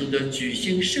虔诚地举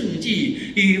行圣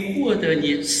祭，以获得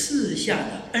你赐下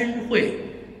的恩惠。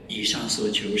以上所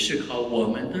求是靠我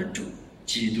们的主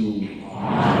基督。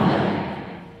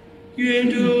愿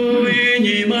主与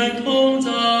你们同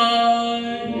在。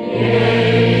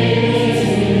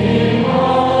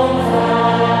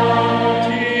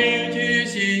请举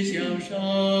心向上。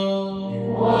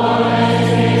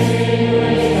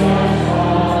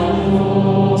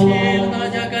请大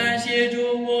家感谢主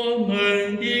我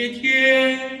们的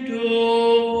天主。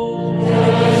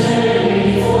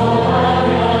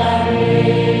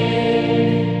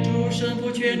主圣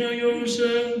父全能永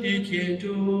生的天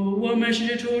主，我们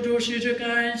是主使之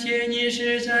感谢你，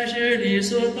实在是理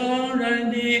所当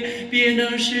然的，必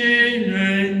能使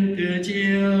人得救。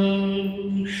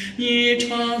你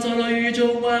创造了宇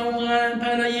宙万物，安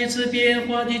排了一次变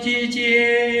化的季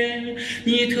节，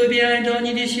你特别按照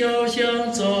你的肖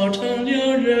像造成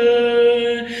了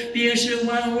人，并使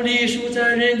万物隶属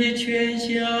在人的权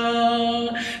下，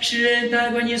使人代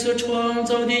管你所创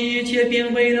造的一切，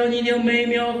并为了你的美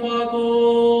妙画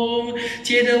工，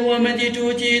借着我们的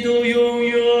主基督永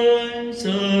远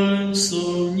赠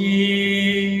送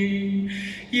你。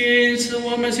因此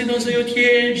我们随同所有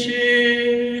天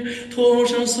使同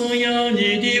声颂扬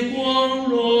你的光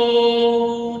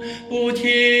荣，不停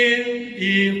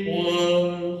地欢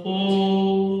呼。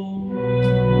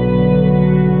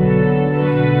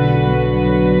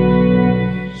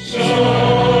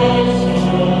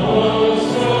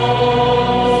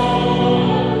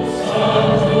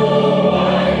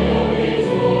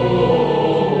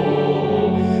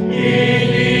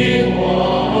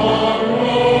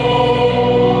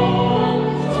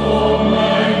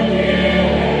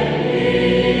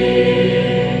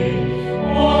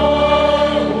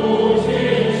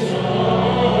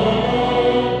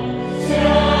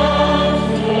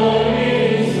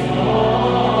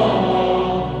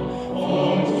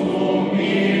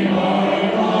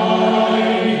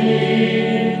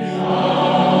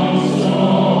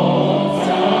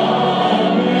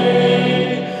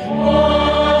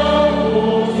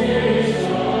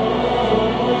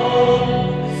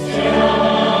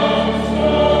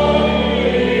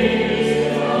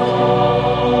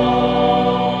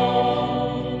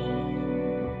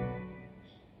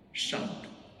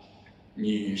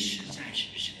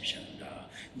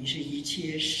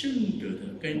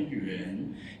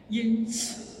因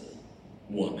此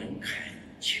我们恳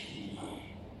求你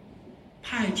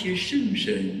派遣圣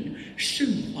神圣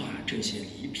化这些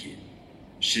礼品，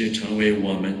使成为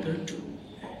我们的主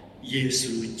耶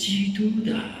稣基督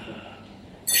的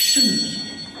圣体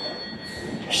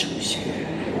圣血。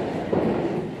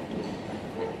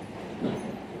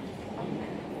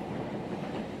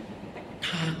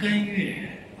他甘愿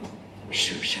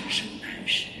舍身圣诞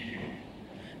时，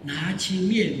拿起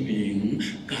面饼，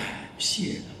感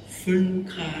谢分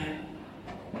开，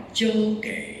交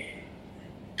给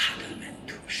他的门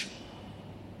徒说：“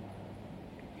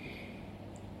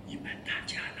你们大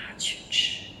家拿去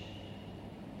吃，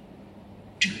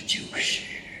这就是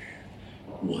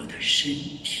我的身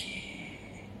体，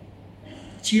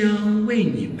将为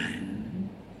你们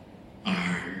而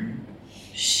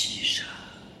牺牲。”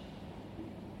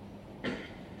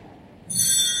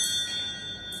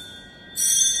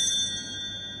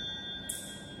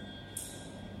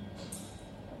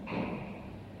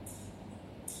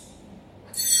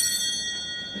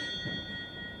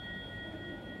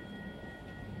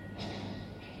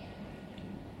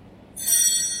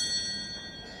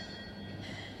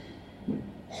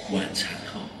晚餐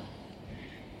后，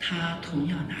他同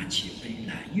样拿起杯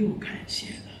来，又感谢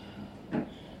了，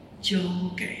交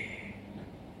给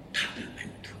他的门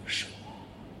徒说：“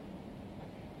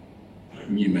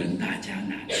你们大家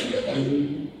拿去喝，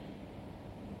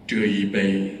这一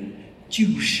杯就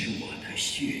是我的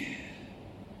血，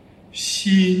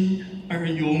新而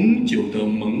永久的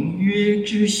盟约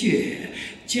之血，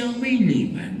将为你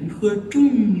们和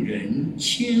众人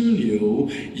清流，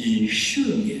以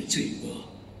赦免罪恶。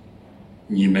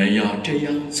你们要这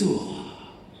样做，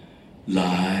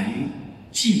来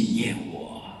纪念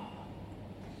我。”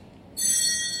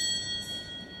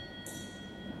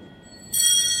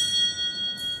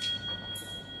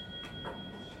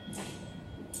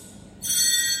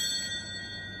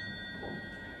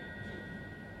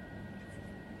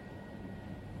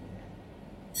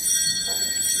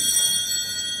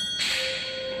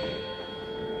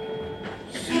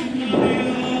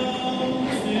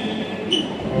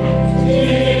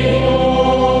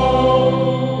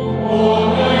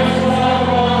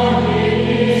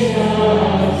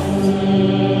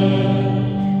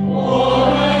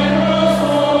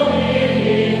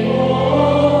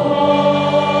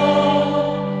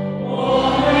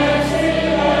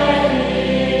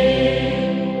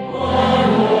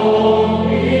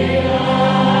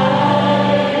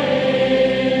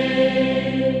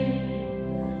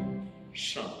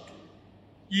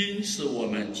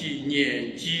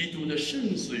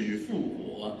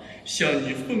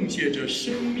奉献着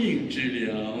生命之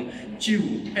粮、救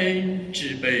恩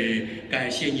之杯。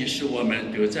感谢你，使我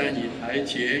们得在你台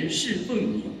前侍奉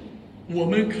你。我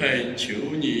们恳求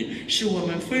你，使我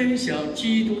们分享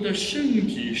基督的圣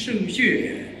体圣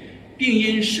血，并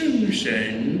因圣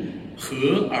神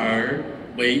合而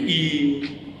为一。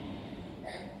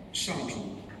上主，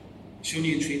求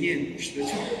你垂念古时的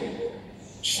教会，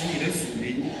使你的子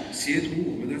民协同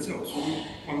我们的教宗、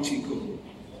方济各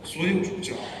所有主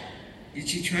教以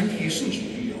及全体圣神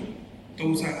人员，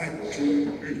都在爱国中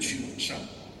日趋完善。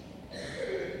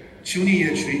求你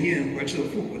也垂念怀着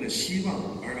复活的希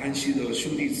望而安息的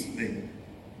兄弟姊妹，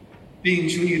并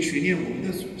求你垂念我们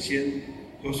的祖先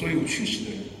和所有去世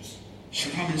的人，使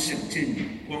他们享见你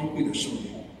光辉的生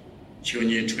活。求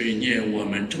你垂念我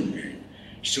们众人，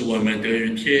使我们得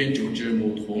与天主之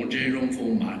母同之荣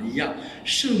父玛利亚、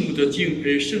圣母的敬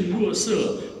佩圣若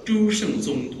瑟、诸圣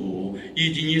宗徒，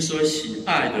以及你所喜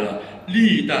爱的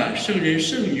历代圣人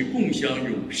圣女共享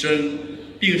永生，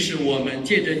并使我们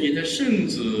借着你的圣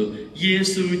子耶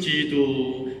稣基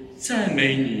督赞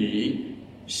美你、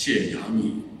宣扬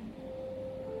你。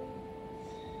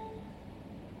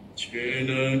全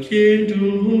能天主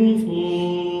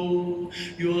父，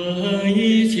愿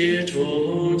一切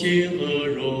崇敬和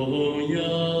荣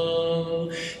耀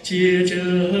借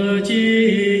着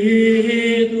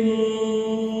基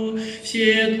督，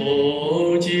协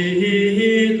同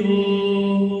基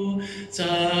督，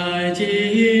在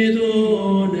基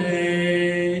督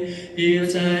内，并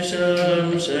在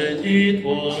圣神的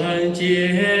团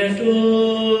结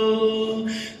中，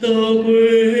都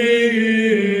归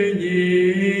于你，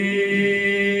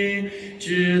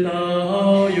直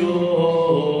到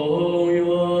永远。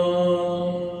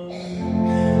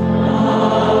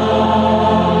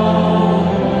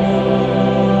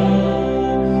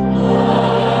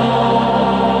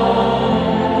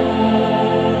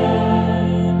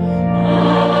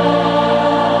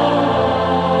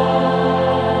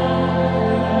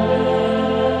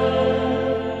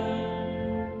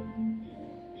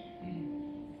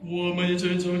我们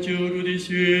遵从救主的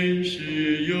宣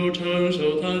誓，又承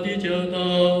受他的教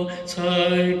导，才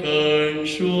敢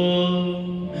说：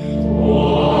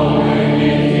我们的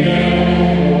天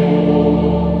父，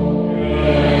愿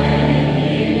你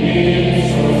名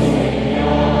受颂扬，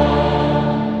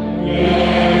愿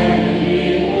你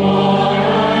国来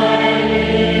临，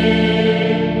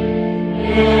愿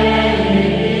你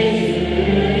旨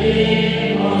意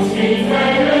奉行在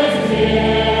人间。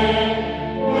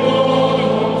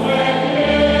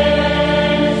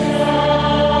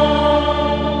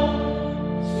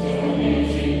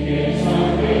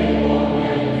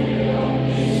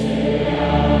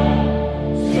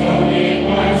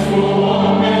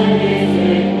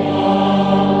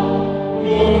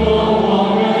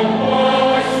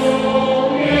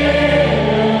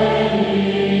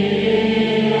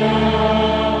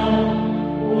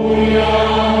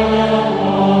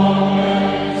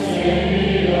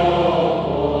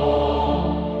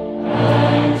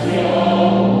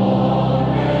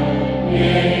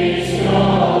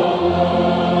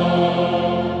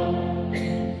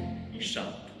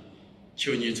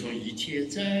求你从一切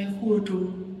灾祸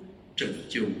中拯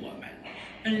救我们，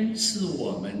恩赐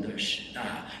我们的时代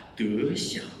得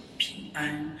享平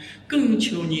安。更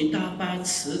求你大发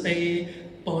慈悲，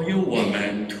保佑我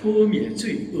们脱免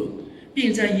罪恶，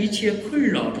并在一切困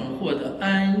扰中获得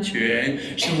安全，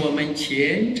使我们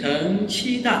虔诚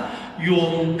期待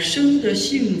永生的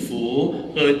幸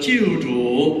福和救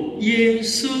主耶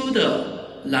稣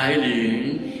的来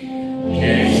临。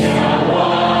天下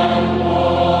万国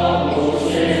不是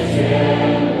权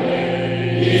威，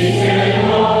一切荣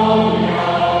耀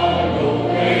都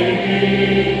归于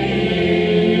你。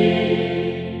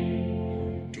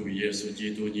主耶稣基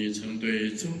督，你曾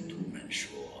对宗徒们说：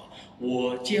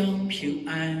我将平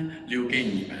安留给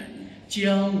你们，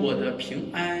将我的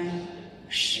平安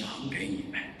赏给你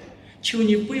们。求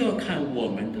你不要看我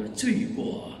们的罪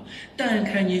过，但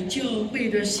看你教会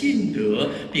的信德，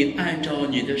并按照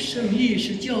你的圣意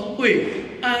使教会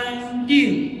安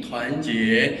定团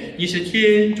结。你是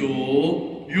天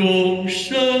主，永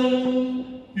生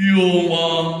永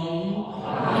王。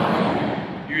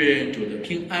愿主的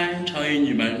平安常与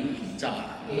你们同在，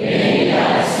愿你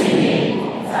的心灵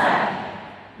同在。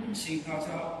请大家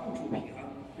互助平安。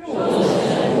祝神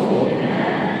父平安。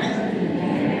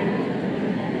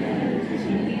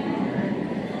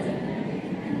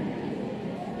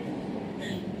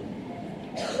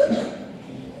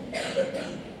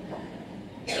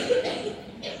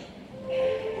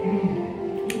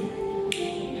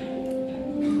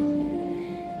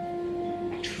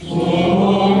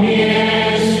我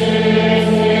面是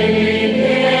罪里边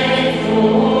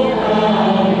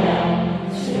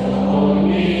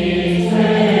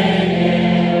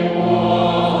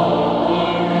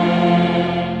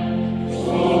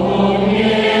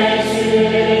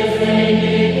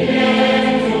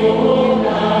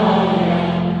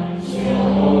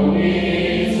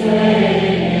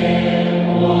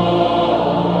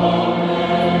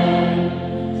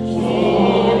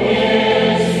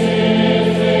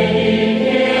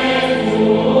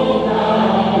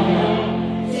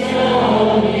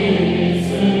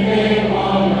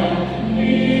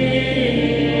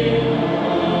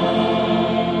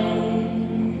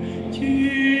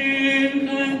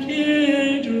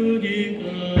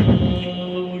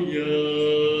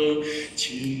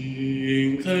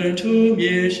肯出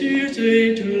面是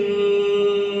罪者，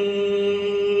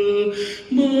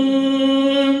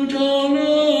蒙召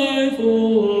来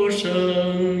赴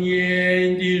盛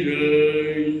宴的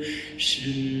人是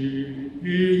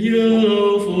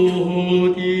有福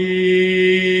的。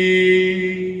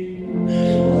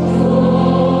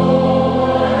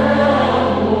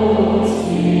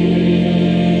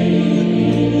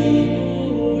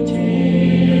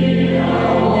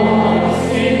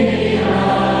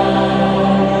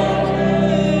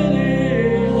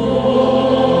我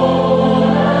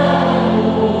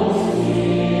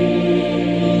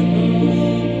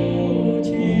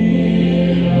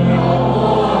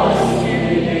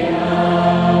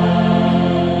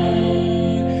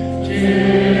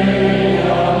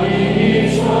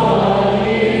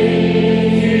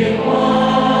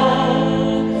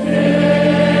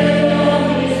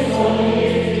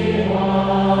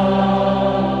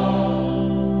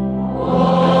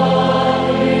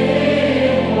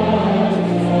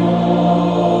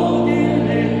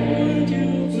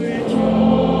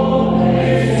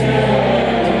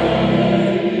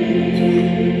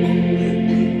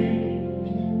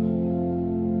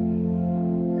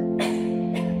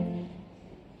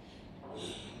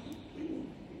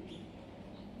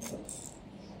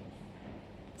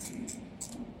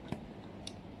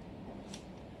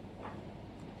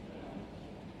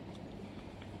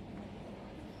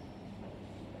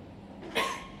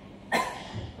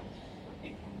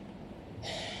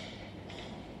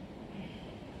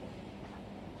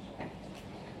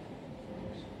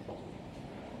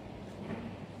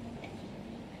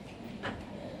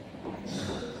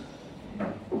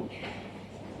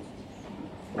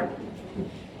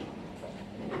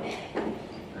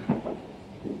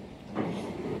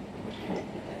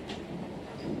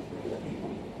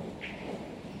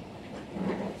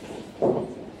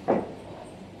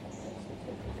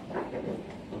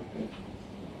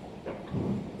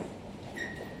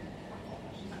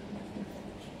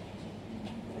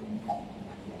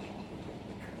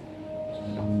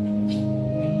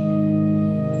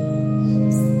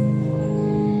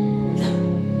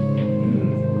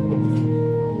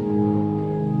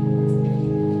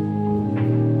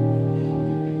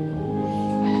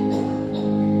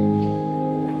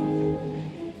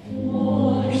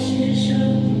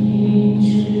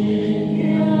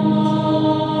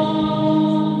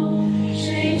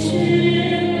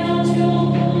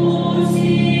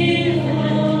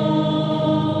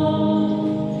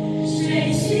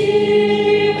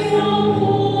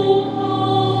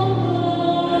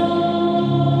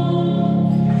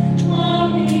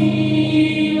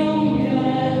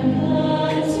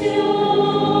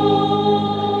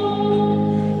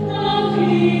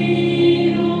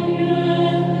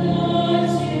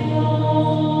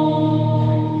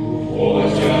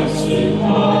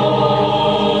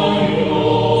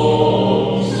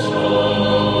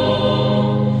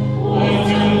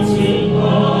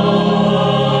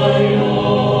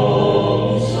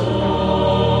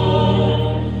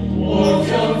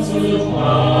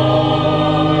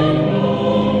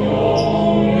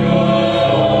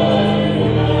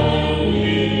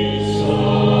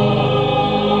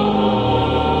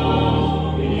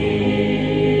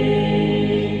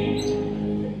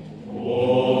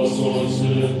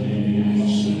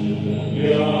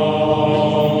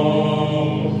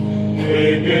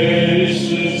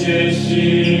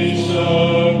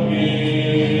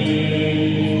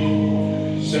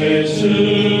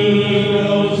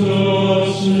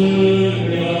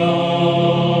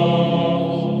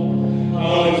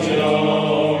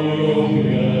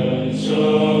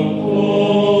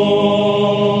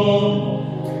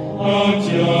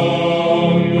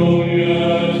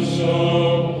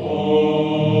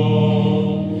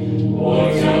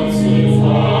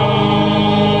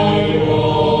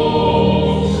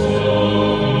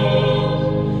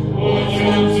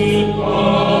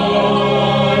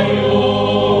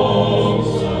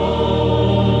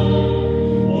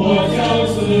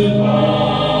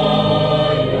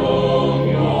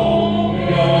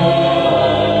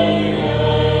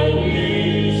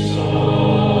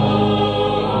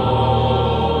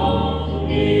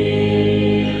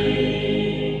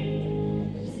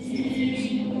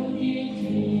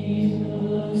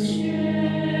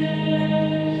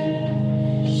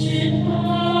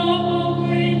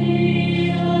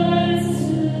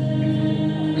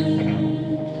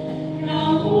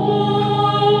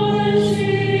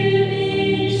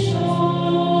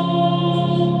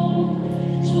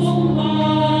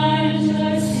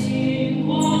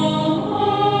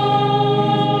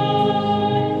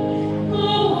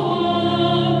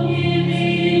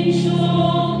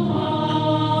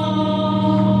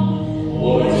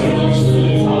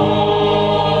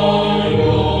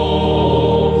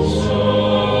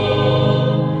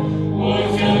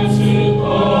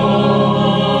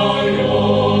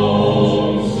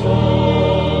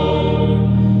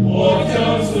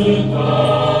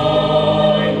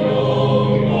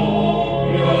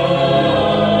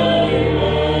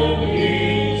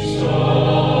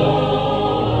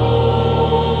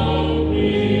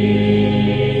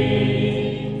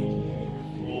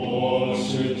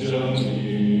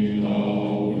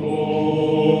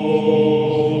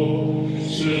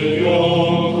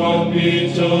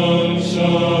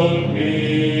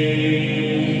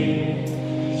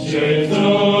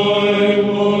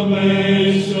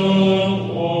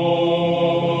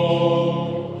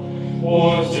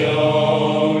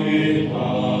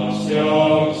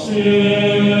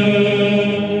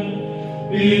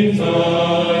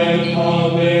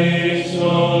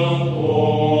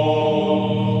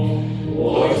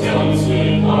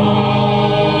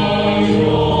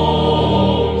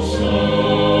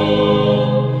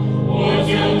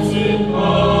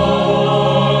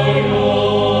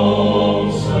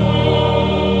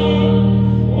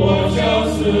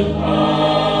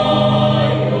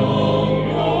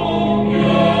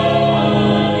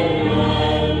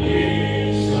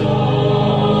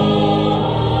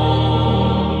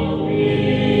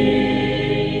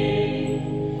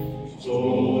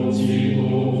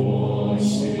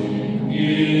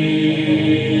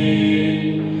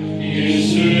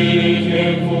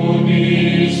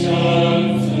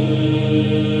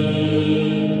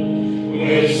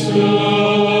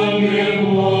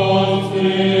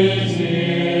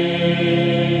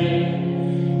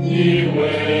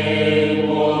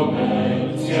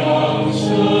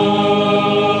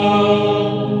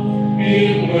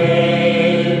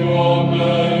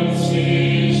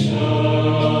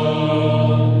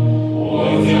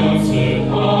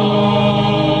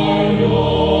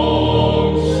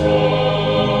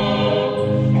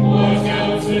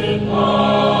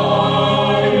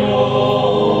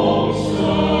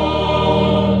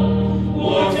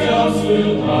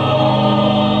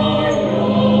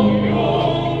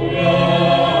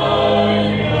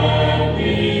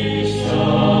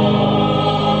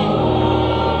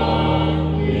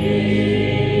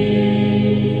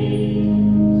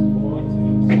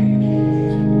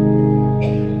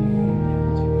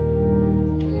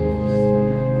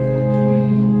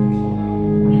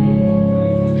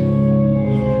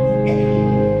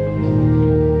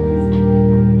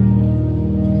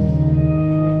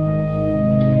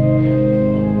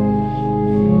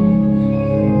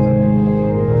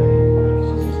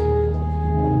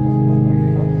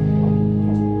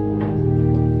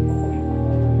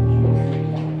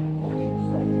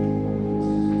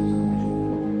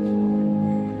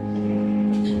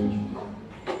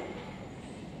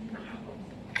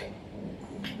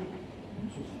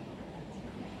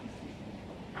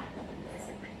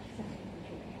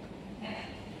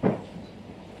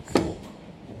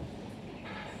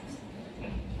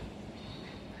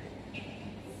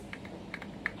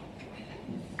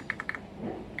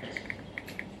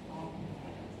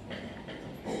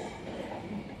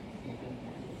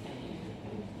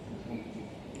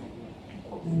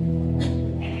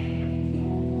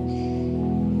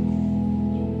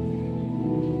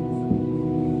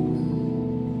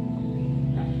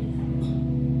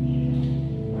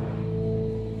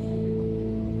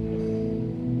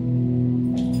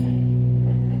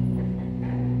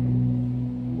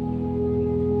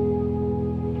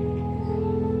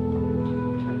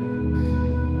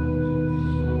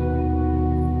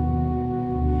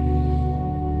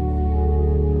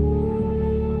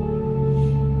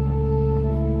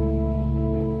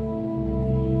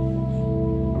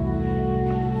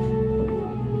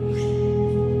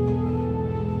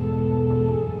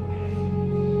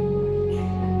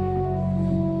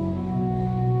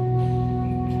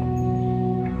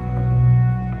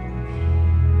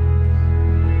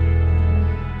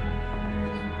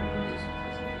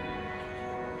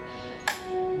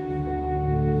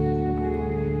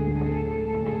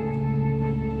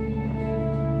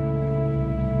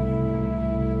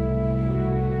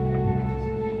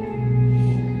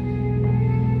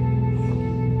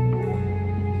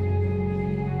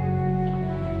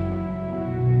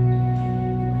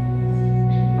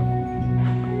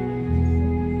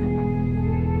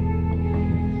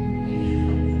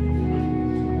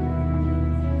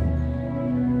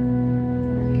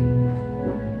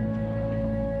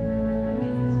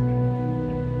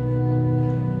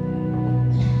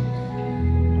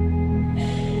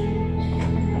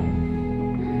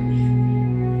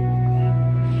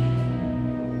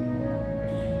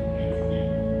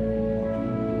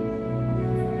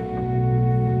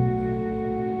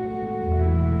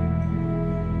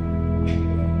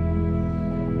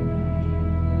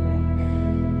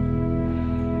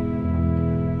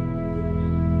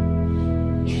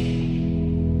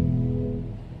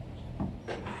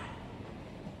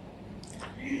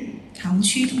堂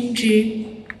区通知：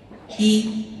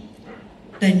一、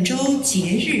本周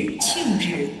节日、庆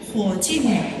日或纪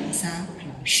念日弥撒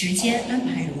时间安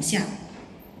排如下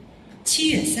：7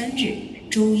月3日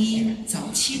周一早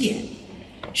7点，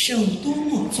圣多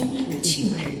默宗徒庆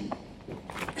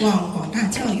日，望广大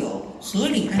教友合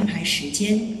理安排时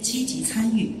间，积极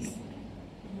参与。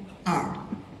2、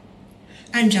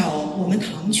按照我们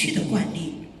堂区的惯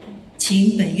例，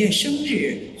请本月生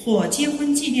日或结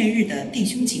婚纪念日的弟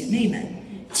兄姐妹们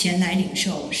前来领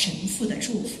受神父的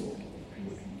祝福。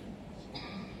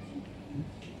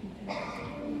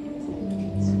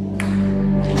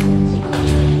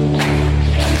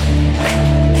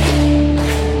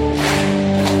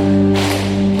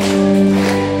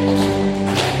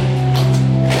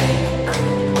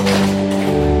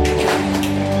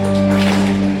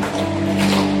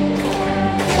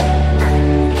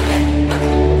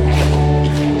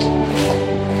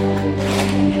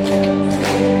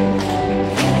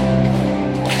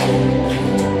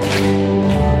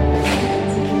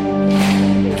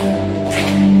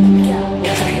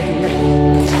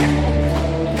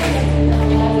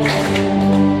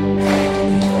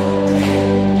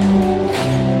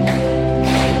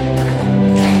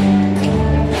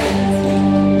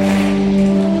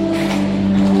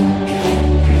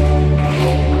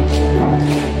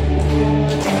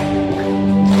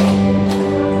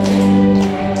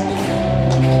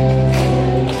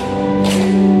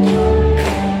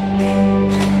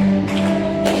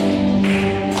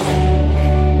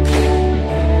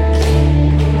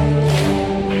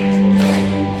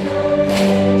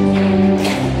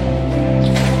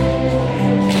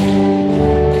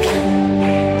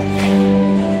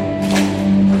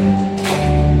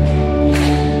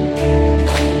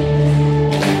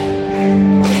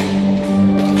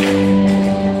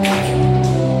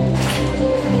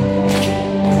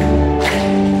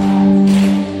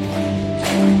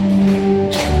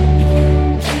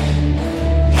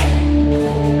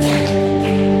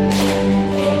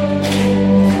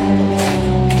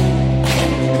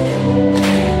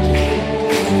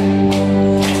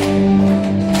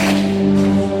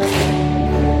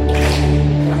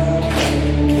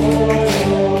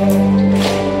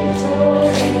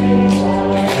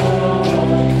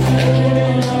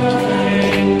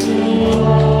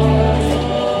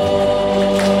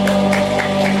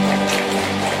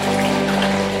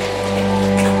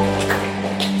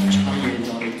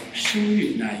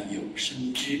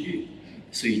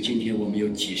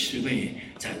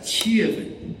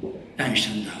诞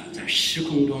生的在时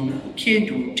空中，天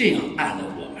主这样爱了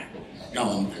我们，让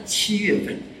我们的7月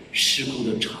份时空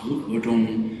的长河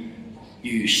中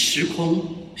与时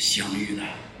空相遇了，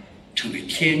成为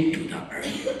天主的儿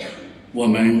女。我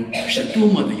们是多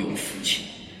么的有福气！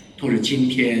同时今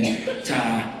天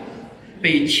在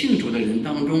被庆祝的人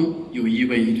当中，有一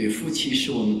对夫妻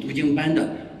是我们读经班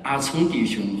的阿聪弟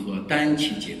兄和丹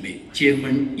琪姐妹结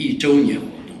婚1周年活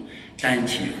动。丹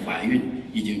琪怀孕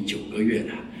已经9个月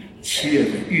了，7月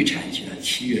份预产期的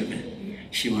7月份，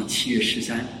希望7月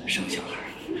13生小孩。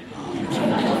好，我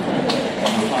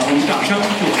们掌声祝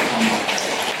福他们。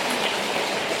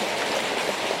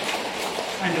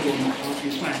按照我们堂区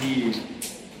惯例，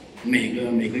每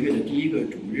个月的第1个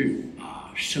主日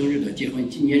生日的、结婚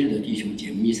纪念日的弟兄姐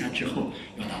妹弥撒之后，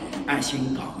要到我们爱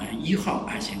心港湾1号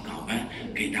爱心港湾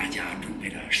给大家准备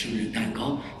了生日蛋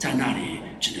糕，在那里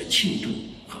值得庆祝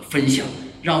和分享。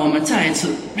让我们再一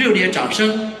次热烈掌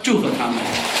声祝贺他们。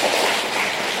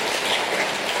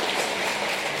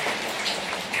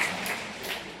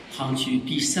堂区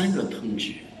第3个通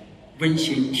知，温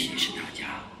馨提示大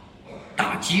家：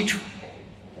打基础、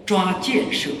抓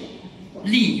建设、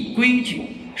立规矩、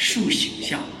树形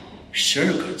象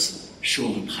，12个字是我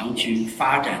们堂区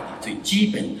发展的最基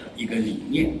本的一个理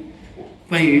念。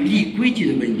关于立规矩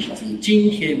的问题，从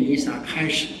今天弥撒开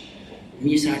始，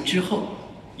弥撒之后，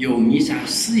有弥撒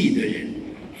司仪的人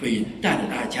会带着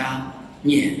大家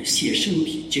念谢圣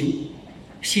体经。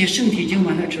谢圣体经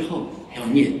完了之后，要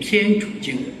念天主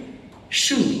经、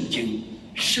圣母经、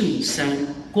圣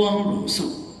三光荣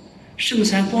颂。圣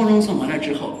三光荣颂完了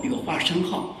之后，一个画圣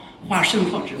号，画圣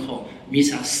号之后，弥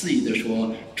撒司仪的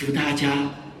说：“祝大家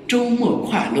周末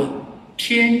快乐，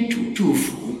天主祝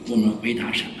福。”我们回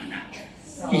答什么呢？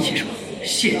一起说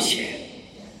谢谢。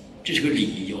这是个礼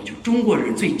仪要求，中国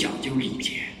人最讲究礼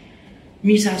节。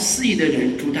弥撒司仪的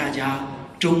人祝大家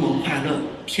周末快乐，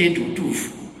天主祝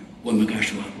福，我们该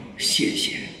说谢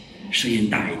谢，声音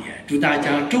大一点，祝大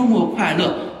家周末快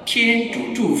乐，天主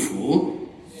祝福。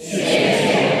谢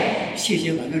谢。谢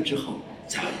谢完了之后，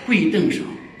在跪凳上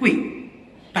跪，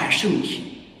拜圣体，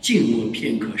静默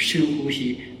片刻，深呼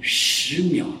吸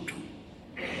10秒钟，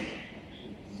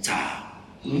在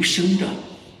无声的、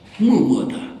默默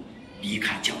的离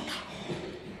开教堂。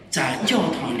在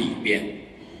教堂里边，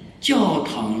教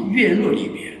堂院落里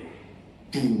边，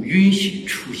不允许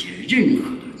出现任何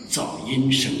的噪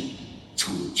音声。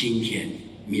从今天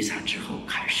弥撒之后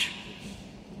开始，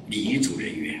礼仪组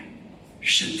人员、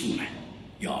神父们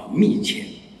要密切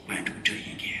关注这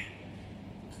一点。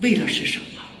为了是什么？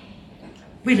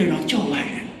为了让教外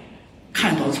人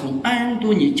看到从安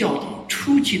多尼教堂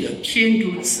出去的天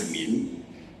主子民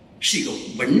是一个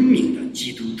文明的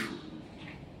基督徒，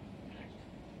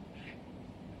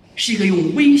是一个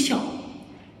用微笑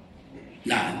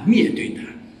来面对的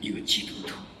一个基督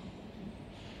徒，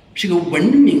是个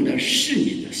文明的市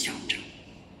民的象征。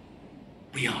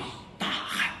不要大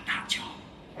喊大叫，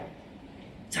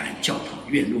在教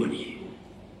堂院落里，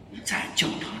在教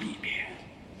堂里边，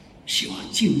希望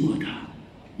静默的、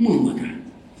默默的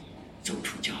走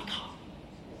出教堂，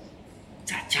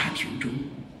在家庭中、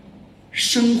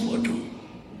生活中、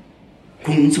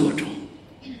工作中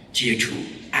结出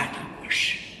爱的果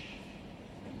实。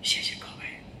谢谢各位，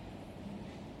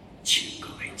请各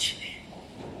位起立，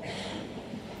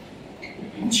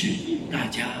请大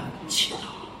家祈祷。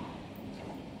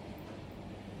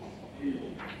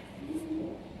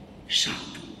上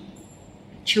主，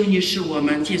求你使我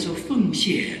们借所奉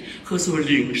献和所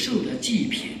领受的祭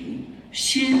品，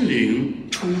心灵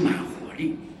充满活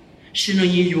力，使能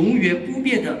以永远不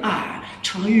变的爱，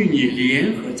常与你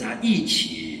联合在一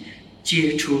起，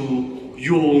结出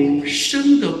永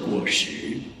生的果实。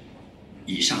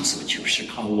以上所求是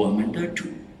靠我们的主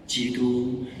基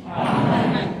督。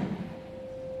阿们。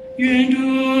愿主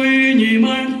与你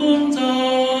们同在。